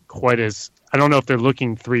not quite as. I don't know if they're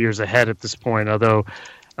looking 3 years ahead at this point, although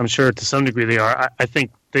I'm sure to some degree they are. I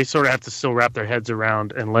think they sort of have to still wrap their heads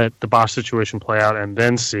around and let the Bosh situation play out and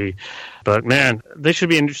then see. But man, they should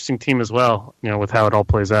be an interesting team as well, with how it all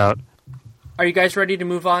plays out. Are you guys ready to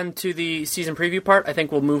move on to the season preview part? I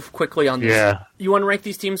think we'll move quickly on this. Yeah. You want to rank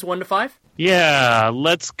these teams 1 to 5? Yeah,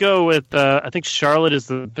 let's go with, I think Charlotte is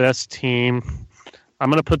the best team. I'm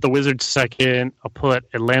going to put the Wizards second. I'll put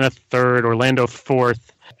Atlanta third, Orlando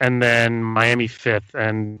fourth, and then Miami fifth.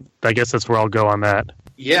 And I guess that's where I'll go on that.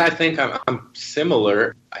 Yeah, I think I'm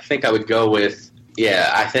similar. I think I would go with,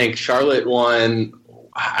 I think Charlotte 1.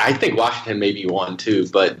 I think Washington maybe 1 too,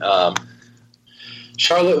 but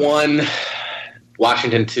Charlotte 1,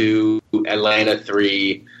 Washington 2, Atlanta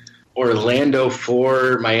 3, Orlando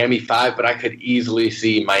 4, Miami 5, but I could easily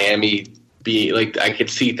see Miami be like, I could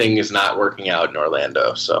see things not working out in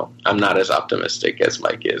Orlando, so I'm not as optimistic as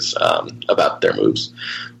Mike is about their moves.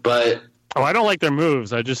 But I don't like their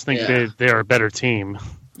moves. I just think they are a better team.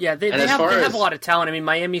 Yeah, they have a lot of talent. I mean,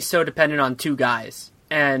 Miami's so dependent on two guys,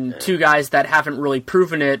 and two guys that haven't really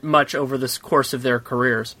proven it much over the course of their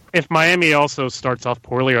careers. If Miami also starts off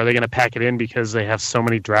poorly, are they going to pack it in because they have so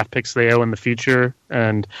many draft picks they owe in the future?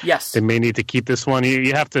 And yes, they may need to keep this one.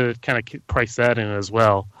 You have to kind of price that in as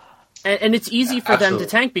well. And it's easy for them to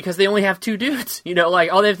tank because they only have two dudes. All they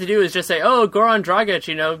have to do is just say, oh, Goran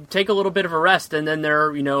Dragic, take a little bit of a rest, and then they're,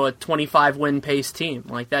 a 25-win pace team.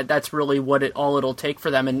 Like that's really what it'll take for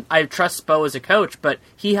them. And I trust Spo as a coach, but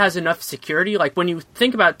he has enough security. Like, when you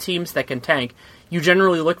think about teams that can tank, you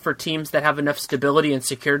generally look for teams that have enough stability and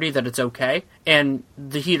security that it's okay, and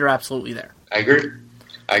the Heat are absolutely there. I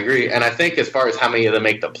agree. And I think as far as how many of them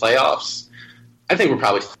make the playoffs, I think we're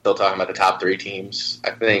probably still talking about the top 3 teams.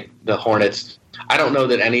 I think the Hornets, I don't know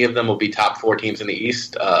that any of them will be top 4 teams in the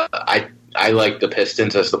East. I like the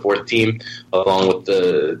Pistons as the 4th team, along with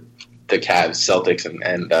the Cavs, Celtics,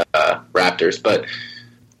 and Raptors. But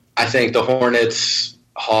I think the Hornets,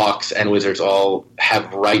 Hawks, and Wizards all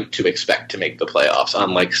have right to expect to make the playoffs,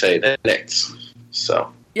 unlike, say, the Knicks.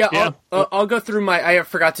 So Yeah. I'll go through I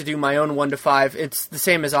forgot to do my own 1 to 5. It's the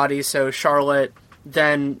same as Audie, so Charlotte,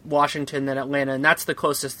 then Washington, then Atlanta, and that's the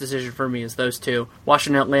closest decision for me is those two.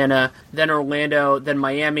 Washington, Atlanta, then Orlando, then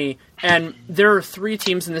Miami. And there are 3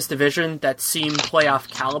 teams in this division that seem playoff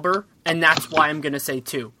caliber, and that's why I'm going to say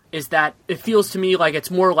 2. Is that it feels to me like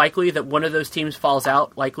it's more likely that one of those teams falls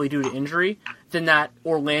out, likely due to injury, than that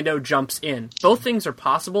Orlando jumps in. Both things are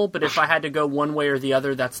possible, but if I had to go one way or the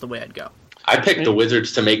other, that's the way I'd go. I picked the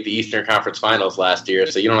Wizards to make the Eastern Conference Finals last year,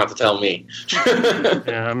 so you don't have to tell me.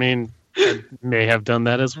 Yeah, I mean, I may have done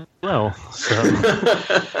that as well.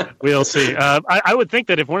 So we'll see. I would think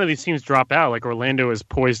that if one of these teams drop out, like Orlando is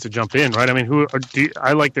poised to jump in, right? I mean,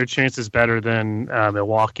 I like their chances better than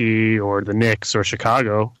Milwaukee or the Knicks or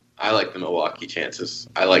Chicago. I like the Milwaukee chances.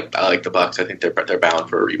 I like the Bucks. I think they're bound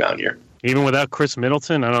for a rebound year. Even without Chris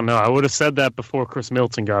Middleton, I don't know. I would have said that before Chris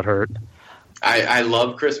Middleton got hurt. I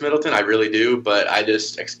love Chris Middleton, I really do, but I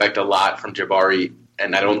just expect a lot from Jabari,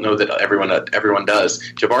 and I don't know that everyone does.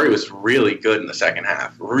 Jabari was really good in the second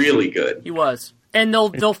half, really good. He was. And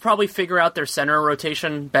they'll probably figure out their center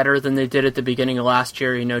rotation better than they did at the beginning of last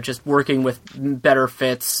year, just working with better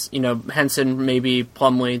fits, Henson, maybe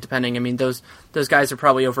Plumlee, depending. I mean, those guys are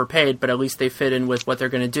probably overpaid, but at least they fit in with what they're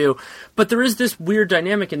going to do. But there is this weird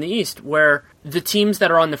dynamic in the East where the teams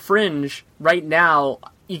that are on the fringe right now,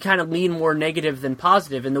 you kind of lean more negative than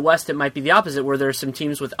positive. In the West, it might be the opposite, where there's some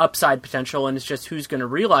teams with upside potential, and it's just who's going to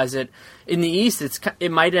realize it. In the East,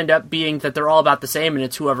 it might end up being that they're all about the same, and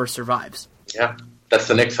it's whoever survives. Yeah, that's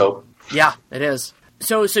the Knicks' hope. Yeah, it is.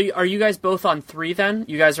 So are you guys both on 3 then?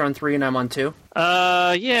 You guys are on 3 and I'm on 2?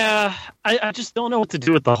 Yeah. I just don't know what to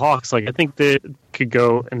do with the Hawks. Like, I think they could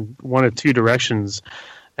go in one of 2 directions.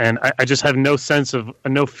 And I just have no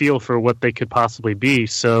feel for what they could possibly be.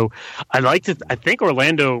 So I think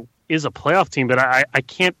Orlando is a playoff team, but I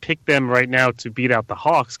can't pick them right now to beat out the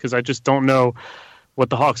Hawks because I just don't know what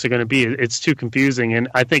the Hawks are going to be. It's too confusing. And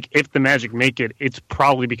I think if the Magic make it, it's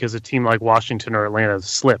probably because a team like Washington or Atlanta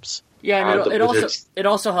slips. Yeah, and it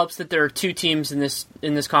also helps that there are 2 teams in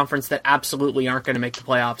this conference that absolutely aren't going to make the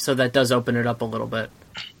playoffs, so that does open it up a little bit.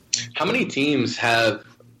 How many teams have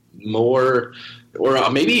more, or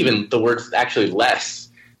maybe even the word actually less?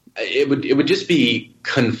 It would just be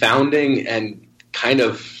confounding and kind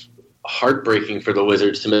of heartbreaking for the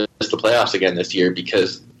Wizards to miss the playoffs again this year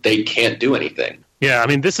because they can't do anything. Yeah, I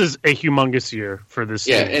mean, this is a humongous year for this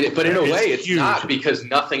team. Yeah, but in a way, it's huge. Not because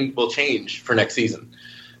nothing will change for next season.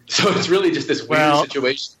 So it's really just this weird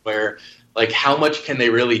situation where, like, how much can they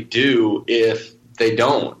really do if they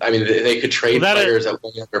don't? I mean, they could trade players at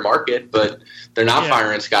one under market, but they're not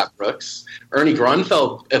firing Scott Brooks. Ernie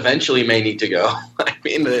Grunfeld eventually may need to go. I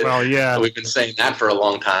mean, we've been saying that for a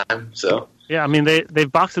long time. So yeah, I mean,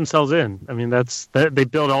 they've boxed themselves in. I mean, they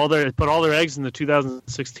put all their eggs in the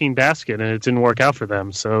 2016 basket, and it didn't work out for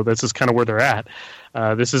them. So this is kind of where they're at.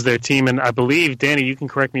 This is their team, and I believe, Danny, you can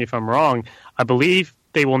correct me if I'm wrong. I believe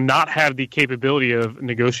they will not have the capability of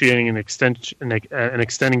negotiating an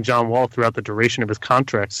extending John Wall throughout the duration of his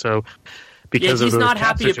contract. So, because he's not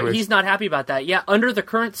happy about that. Yeah, under the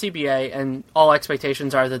current CBA, and all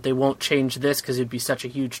expectations are that they won't change this because it'd be such a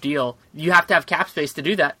huge deal. You have to have cap space to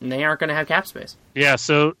do that, and they aren't going to have cap space. Yeah,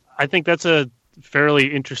 so I think that's a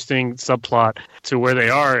fairly interesting subplot to where they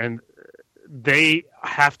are, and they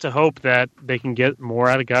have to hope that they can get more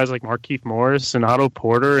out of guys like Markieff Morris and Otto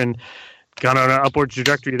Porter and gone on an upward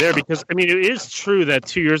trajectory there, because I mean, it is true that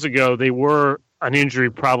 2 years ago they were an injury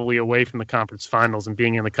probably away from the conference finals and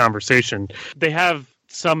being in the conversation. They have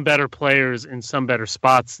some better players in some better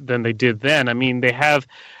spots than they did then. I mean, if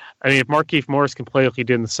Markieff Morris can play like he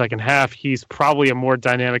did in the second half, he's probably a more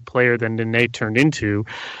dynamic player than Nene turned into.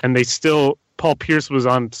 And Paul Pierce was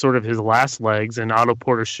on sort of his last legs, and Otto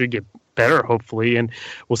Porter should get better, hopefully, and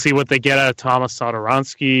we'll see what they get out of Thomas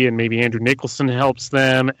Satoransky, and maybe Andrew Nicholson helps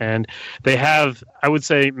them. And they have, I would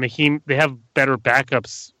say, they have better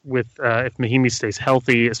backups with if Mahimi stays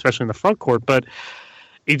healthy, especially in the front court. But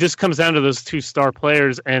it just comes down to those 2 star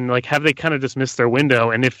players, and like, have they kind of just missed their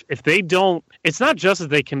window? And if they don't, it's not just that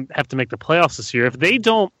they can have to make the playoffs this year. If they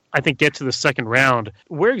don't, I think, get to the second round,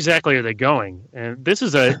 where exactly are they going? And this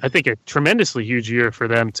is I think, a tremendously huge year for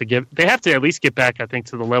them to get. They have to at least get back, I think,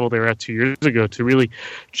 to the level they were at 2 years ago to really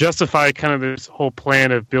justify kind of this whole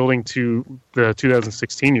plan of building to the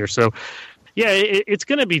 2016 year. So, yeah, it's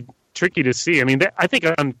going to be tricky to see. I mean, I think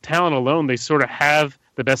on talent alone, they sort of have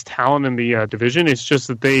the best talent in the division. It's just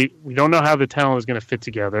that we don't know how the talent is going to fit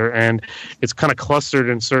together, and it's kind of clustered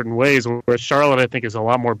in certain ways, whereas Charlotte, I think, is a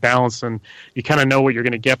lot more balanced, and you kind of know what you're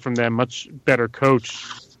going to get from them. Much better coach.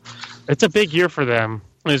 It's a big year for them.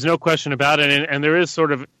 There's no question about it, and there is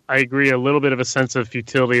sort of, I agree, a little bit of a sense of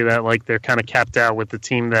futility that like they're kind of capped out with the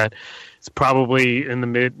team that is probably in the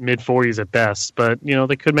mid 40s at best. But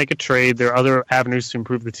they could make a trade. There are other avenues to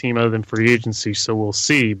improve the team other than free agency, so we'll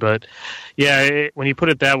see. But yeah, when you put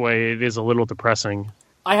it that way, it is a little depressing.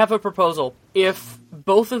 I have a proposal. If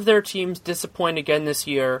both of their teams disappoint again this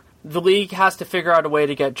year, the league has to figure out a way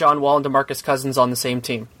to get John Wall and DeMarcus Cousins on the same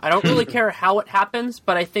team. I don't really care how it happens,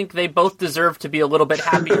 but I think they both deserve to be a little bit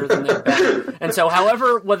happier than they've been. And so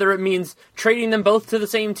whether it means trading them both to the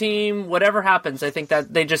same team, whatever happens, I think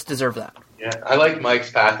that they just deserve that. Yeah, I like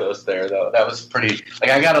Mike's pathos there, though. That was pretty...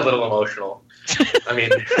 I got a little emotional. I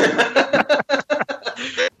mean...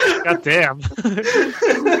 God damn.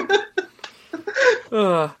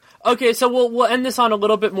 Okay, so we'll end this on a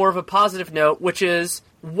little bit more of a positive note, which is,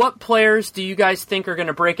 what players do you guys think are going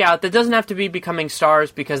to break out? That doesn't have to be becoming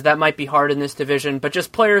stars, because that might be hard in this division, but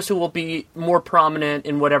just players who will be more prominent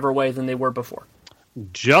in whatever way than they were before.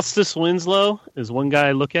 Justice Winslow is one guy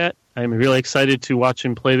I look at. I'm really excited to watch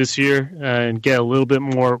him play this year and get a little bit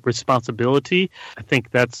more responsibility. I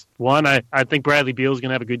think that's one. I think Bradley Beal is going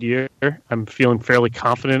to have a good year. I'm feeling fairly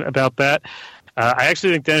confident about that. I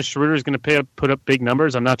actually think Dennis Schroeder is going to put up big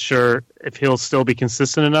numbers. I'm not sure if he'll still be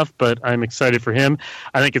consistent enough, but I'm excited for him.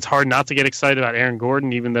 I think it's hard not to get excited about Aaron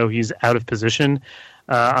Gordon, even though he's out of position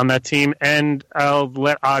on that team. And I'll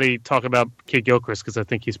let Adi talk about Kid Gilchrist, because I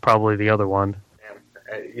think he's probably the other one.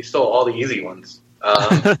 Damn, you stole all the easy ones.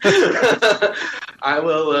 I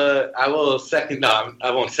will second. No, I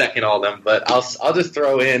won't second all of them, but I'll just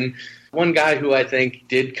throw in one guy who I think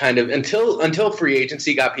did kind of, until free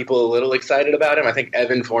agency got people a little excited about him. I think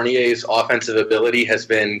Evan Fournier's offensive ability has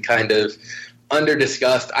been kind of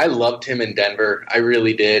under-discussed. I loved him in Denver. I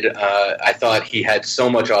really did. I thought he had so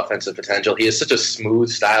much offensive potential. He has such a smooth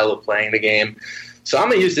style of playing the game. So I'm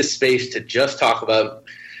going to use this space to just talk about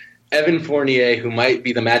Evan Fournier, who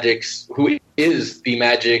is the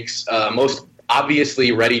Magic's most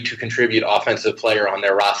obviously ready to contribute offensive player on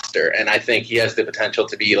their roster. And I think he has the potential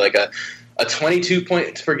to be like a 22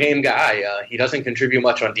 points per game guy. He doesn't contribute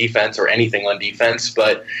much on defense or anything on defense,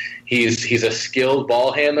 but he's a skilled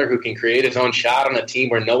ball handler who can create his own shot on a team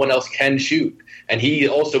where no one else can shoot. And he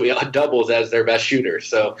also doubles as their best shooter.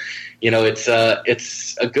 So, it's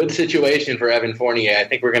a good situation for Evan Fournier. I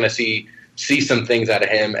think we're going to see some things out of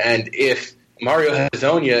him. And if Mario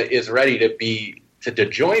Hezonja is ready to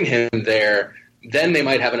join him there, then they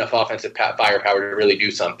might have enough offensive firepower to really do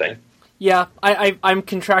something. Yeah, I'm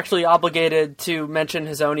contractually obligated to mention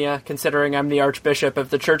Hezonja, considering I'm the Archbishop of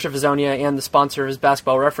the Church of Hezonja and the sponsor of his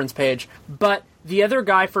basketball reference page. But the other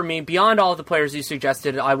guy for me, beyond all of the players you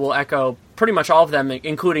suggested, I will echo pretty much all of them,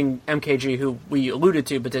 including MKG, who we alluded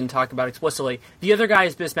to but didn't talk about explicitly. The other guy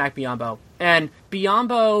is Bismack Biyombo. And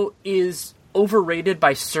Biyombo is overrated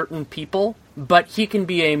by certain people, but he can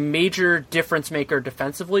be a major difference maker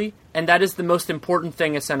defensively, and that is the most important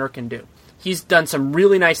thing a center can do. He's done some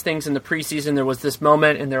really nice things in the preseason. There was this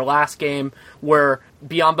moment in their last game where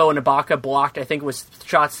Biyombo and Ibaka blocked, I think it was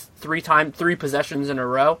shots 3 possessions in a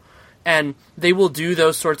row, and they will do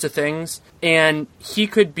those sorts of things, and he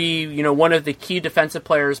could be, one of the key defensive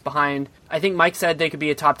players behind. I think Mike said they could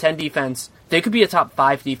be a top 10 defense. They could be a top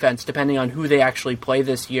 5 defense, depending on who they actually play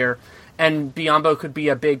this year. And Biyombo could be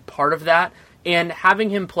a big part of that. And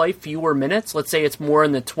having him play fewer minutes, let's say it's more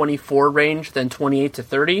in the 24 range than 28 to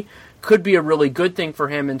 30, could be a really good thing for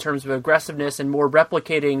him in terms of aggressiveness and more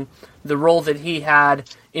replicating the role that he had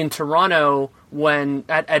in Toronto when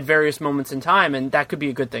at various moments in time, and that could be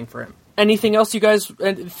a good thing for him. Anything else you guys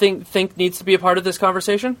think needs to be a part of this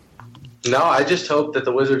conversation? No, I just hope that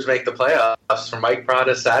the Wizards make the playoffs for Mike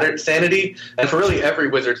Prada's sanity, and for really every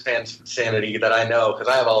Wizards fan's sanity that I know, because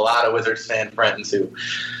I have a lot of Wizards fan friends who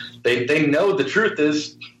they know the truth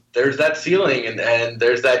is there's that ceiling, and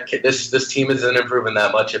there's that this team isn't improving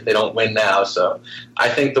that much if they don't win now. So I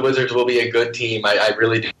think the Wizards will be a good team. I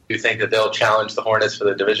really do think that they'll challenge the Hornets for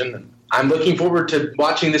the division. And I'm looking forward to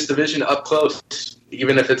watching this division up close,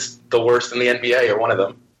 even if it's the worst in the NBA or one of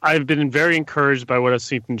them. I've been very encouraged by what I've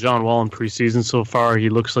seen from John Wall in preseason so far. He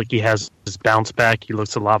looks like he has his bounce back. He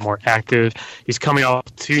looks a lot more active. He's coming off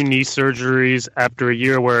 2 knee surgeries after a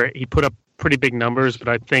year where he put up pretty big numbers, but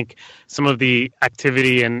I think some of the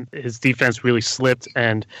activity and his defense really slipped.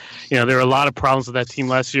 And, there were a lot of problems with that team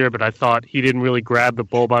last year, but I thought he didn't really grab the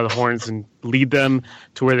bull by the horns and lead them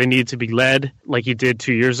to where they needed to be led like he did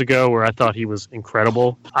 2 years ago, where I thought he was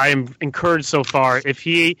incredible. I am encouraged so far. If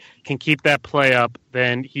he can keep that play up,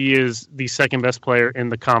 then he is the second best player in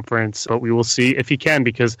the conference, but we will see if he can,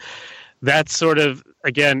 because that's sort of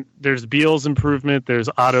again, there's Beal's improvement, there's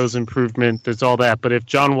Otto's improvement, there's all that. But if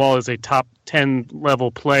John Wall is a top 10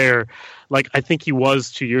 level player, like I think he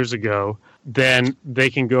was 2 years ago, then they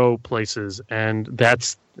can go places, and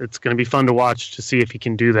it's going to be fun to watch to see if he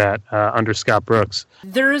can do that under Scott Brooks.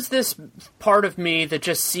 There is this part of me that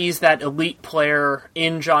just sees that elite player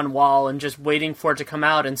in John Wall and just waiting for it to come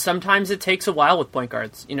out, and sometimes it takes a while with point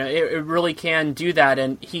guards. You know, it really can do that,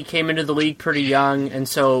 and he came into the league pretty young, and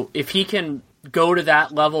so if he can go to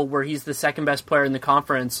that level where he's the second best player in the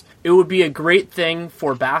conference, it would be a great thing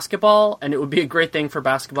for basketball, and it would be a great thing for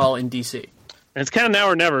basketball in DC. And it's kind of now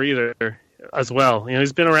or never either as well. You know,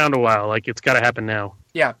 he's been around a while. Like, it's got to happen now.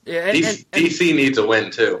 Yeah. DC needs a win,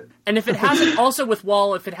 too. And if it hasn't, also with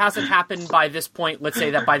Wall, if it hasn't happened by this point, let's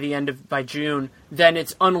say that by June, then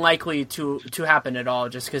it's unlikely to happen at all,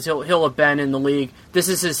 just because he'll have been in the league. This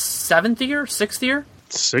is his 6th year?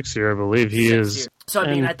 6th year, I believe he is. Year. So,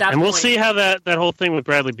 I mean, at that point... And we'll see how that whole thing with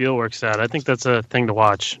Bradley Beal works out. I think that's a thing to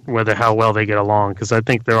watch, how well they get along, because I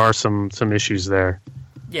think there are some issues there.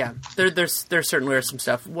 Yeah, there certainly are some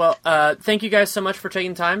stuff. Well, thank you guys so much for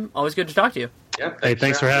taking time. Always good to talk to you. Yeah,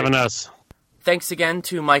 thanks for having us. Thanks again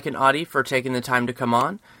to Mike and Audie for taking the time to come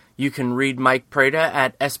on. You can read Mike Prada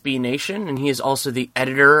at SB Nation, and he is also the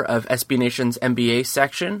editor of SB Nation's NBA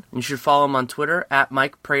section. You should follow him on Twitter at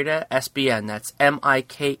Mike Prada SBN. That's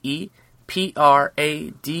MikePrada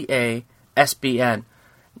SBN.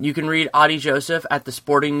 You can read Audie Joseph at The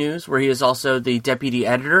Sporting News, where he is also the deputy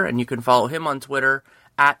editor, and you can follow him on Twitter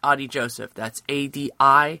at Audie Joseph. That's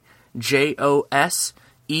ADIJOSEPH.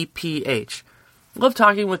 Love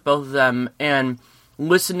talking with both of them, and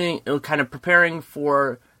listening, kind of preparing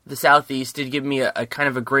for the Southeast did give me a kind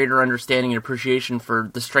of a greater understanding and appreciation for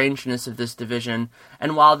the strangeness of this division.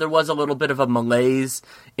 And while there was a little bit of a malaise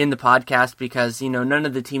in the podcast because, you know, none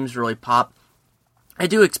of the teams really pop, I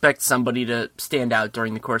do expect somebody to stand out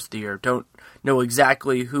during the course of the year. Don't know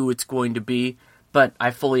exactly who it's going to be, but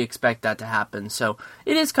I fully expect that to happen. So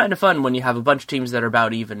it is kind of fun when you have a bunch of teams that are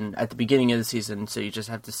about even at the beginning of the season, so you just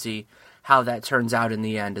have to see how that turns out in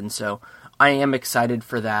the end. And so I am excited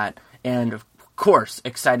for that, and of course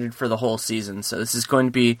excited for the whole season. So this is going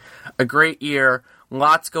to be a great year.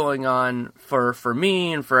 Lots going on for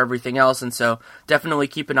me and for everything else, and so definitely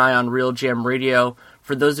keep an eye on Real Jam Radio.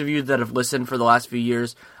 For those of you that have listened for the last few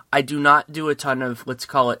years, I do not do a ton of, let's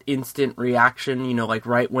call it, instant reaction, you know, like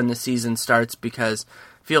right when the season starts, because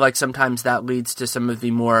I feel like sometimes that leads to some of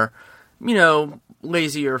the more, you know,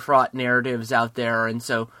 lazy or fraught narratives out there, and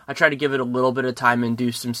so I try to give it a little bit of time and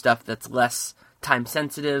do some stuff that's less time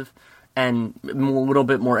sensitive and a little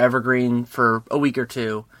bit more evergreen for a week or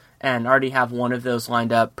two, and I already have one of those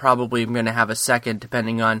lined up. Probably I'm going to have a second,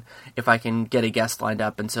 depending on if I can get a guest lined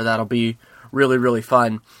up, and so that'll be really, really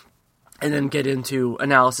fun. And then get into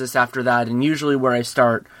analysis after that, and usually where I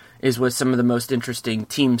start is with some of the most interesting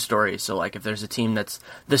team stories. So like if there's a team that's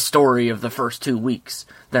the story of the first 2 weeks,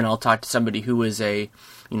 then I'll talk to somebody who is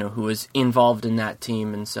who is involved in that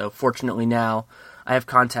team. And so fortunately now I have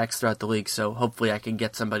contacts throughout the league, so hopefully I can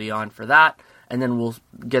get somebody on for that, and then we'll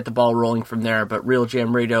get the ball rolling from there. But Real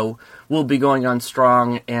Jam Radio will be going on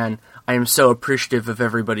strong, and I am so appreciative of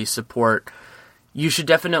everybody's support. You should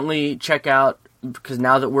definitely check out, because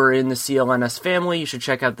now that we're in the CLNS family, you should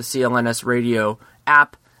check out the CLNS Radio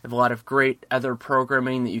app. They have a lot of great other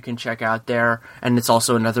programming that you can check out there, and it's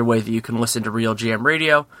also another way that you can listen to Real Jam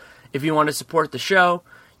Radio. If you want to support the show,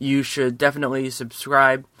 you should definitely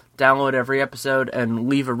subscribe, download every episode, and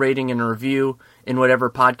leave a rating and a review in whatever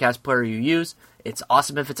podcast player you use. It's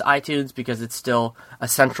awesome if it's iTunes, because it's still a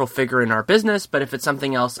central figure in our business, but if it's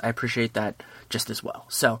something else, I appreciate that just as well.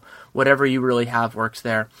 So whatever you really have works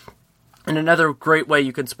there. And another great way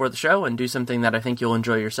you can support the show and do something that I think you'll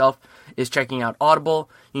enjoy yourself is checking out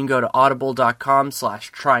Audible. You can go to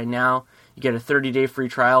audible.com/trynow. You get a 30-day free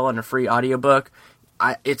trial and a free audiobook.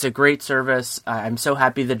 It's a great service. I'm so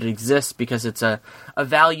happy that it exists, because it's a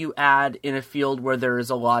value add in a field where there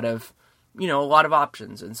is a lot of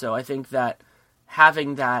options. And so I think that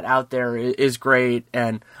having that out there is great,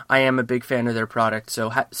 and I am a big fan of their product. So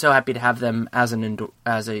happy to have them as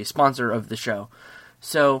a sponsor of the show.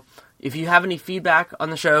 So if you have any feedback on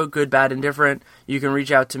the show, good, bad, indifferent, you can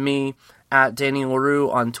reach out to me at Danny LaRue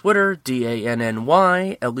on Twitter,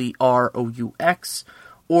 DANNYLEROUX,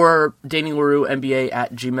 or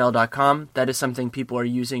DannyLaRueNBA@gmail.com. That is something people are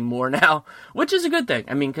using more now, which is a good thing.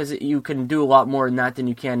 I mean, because you can do a lot more in that than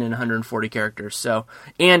you can in 140 characters. So,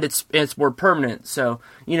 and it's more permanent. So,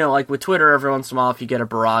 like with Twitter, every once in a while, if you get a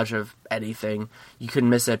barrage of anything, you can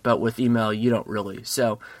miss it. But with email, you don't really.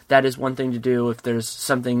 So that is one thing to do if there's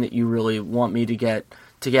something that you really want me to get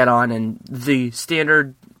on. And the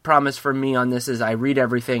standard promise from me on this is I read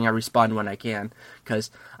everything, I respond when I can,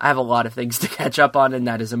 because I have a lot of things to catch up on, and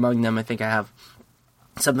that is among them. I think I have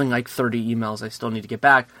something like 30 emails I still need to get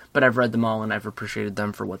back, but I've read them all and I've appreciated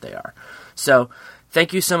them for what they are. So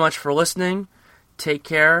thank you so much for listening. Take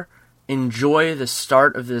care. Enjoy the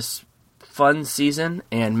start of this fun season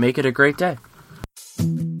and make it a great day.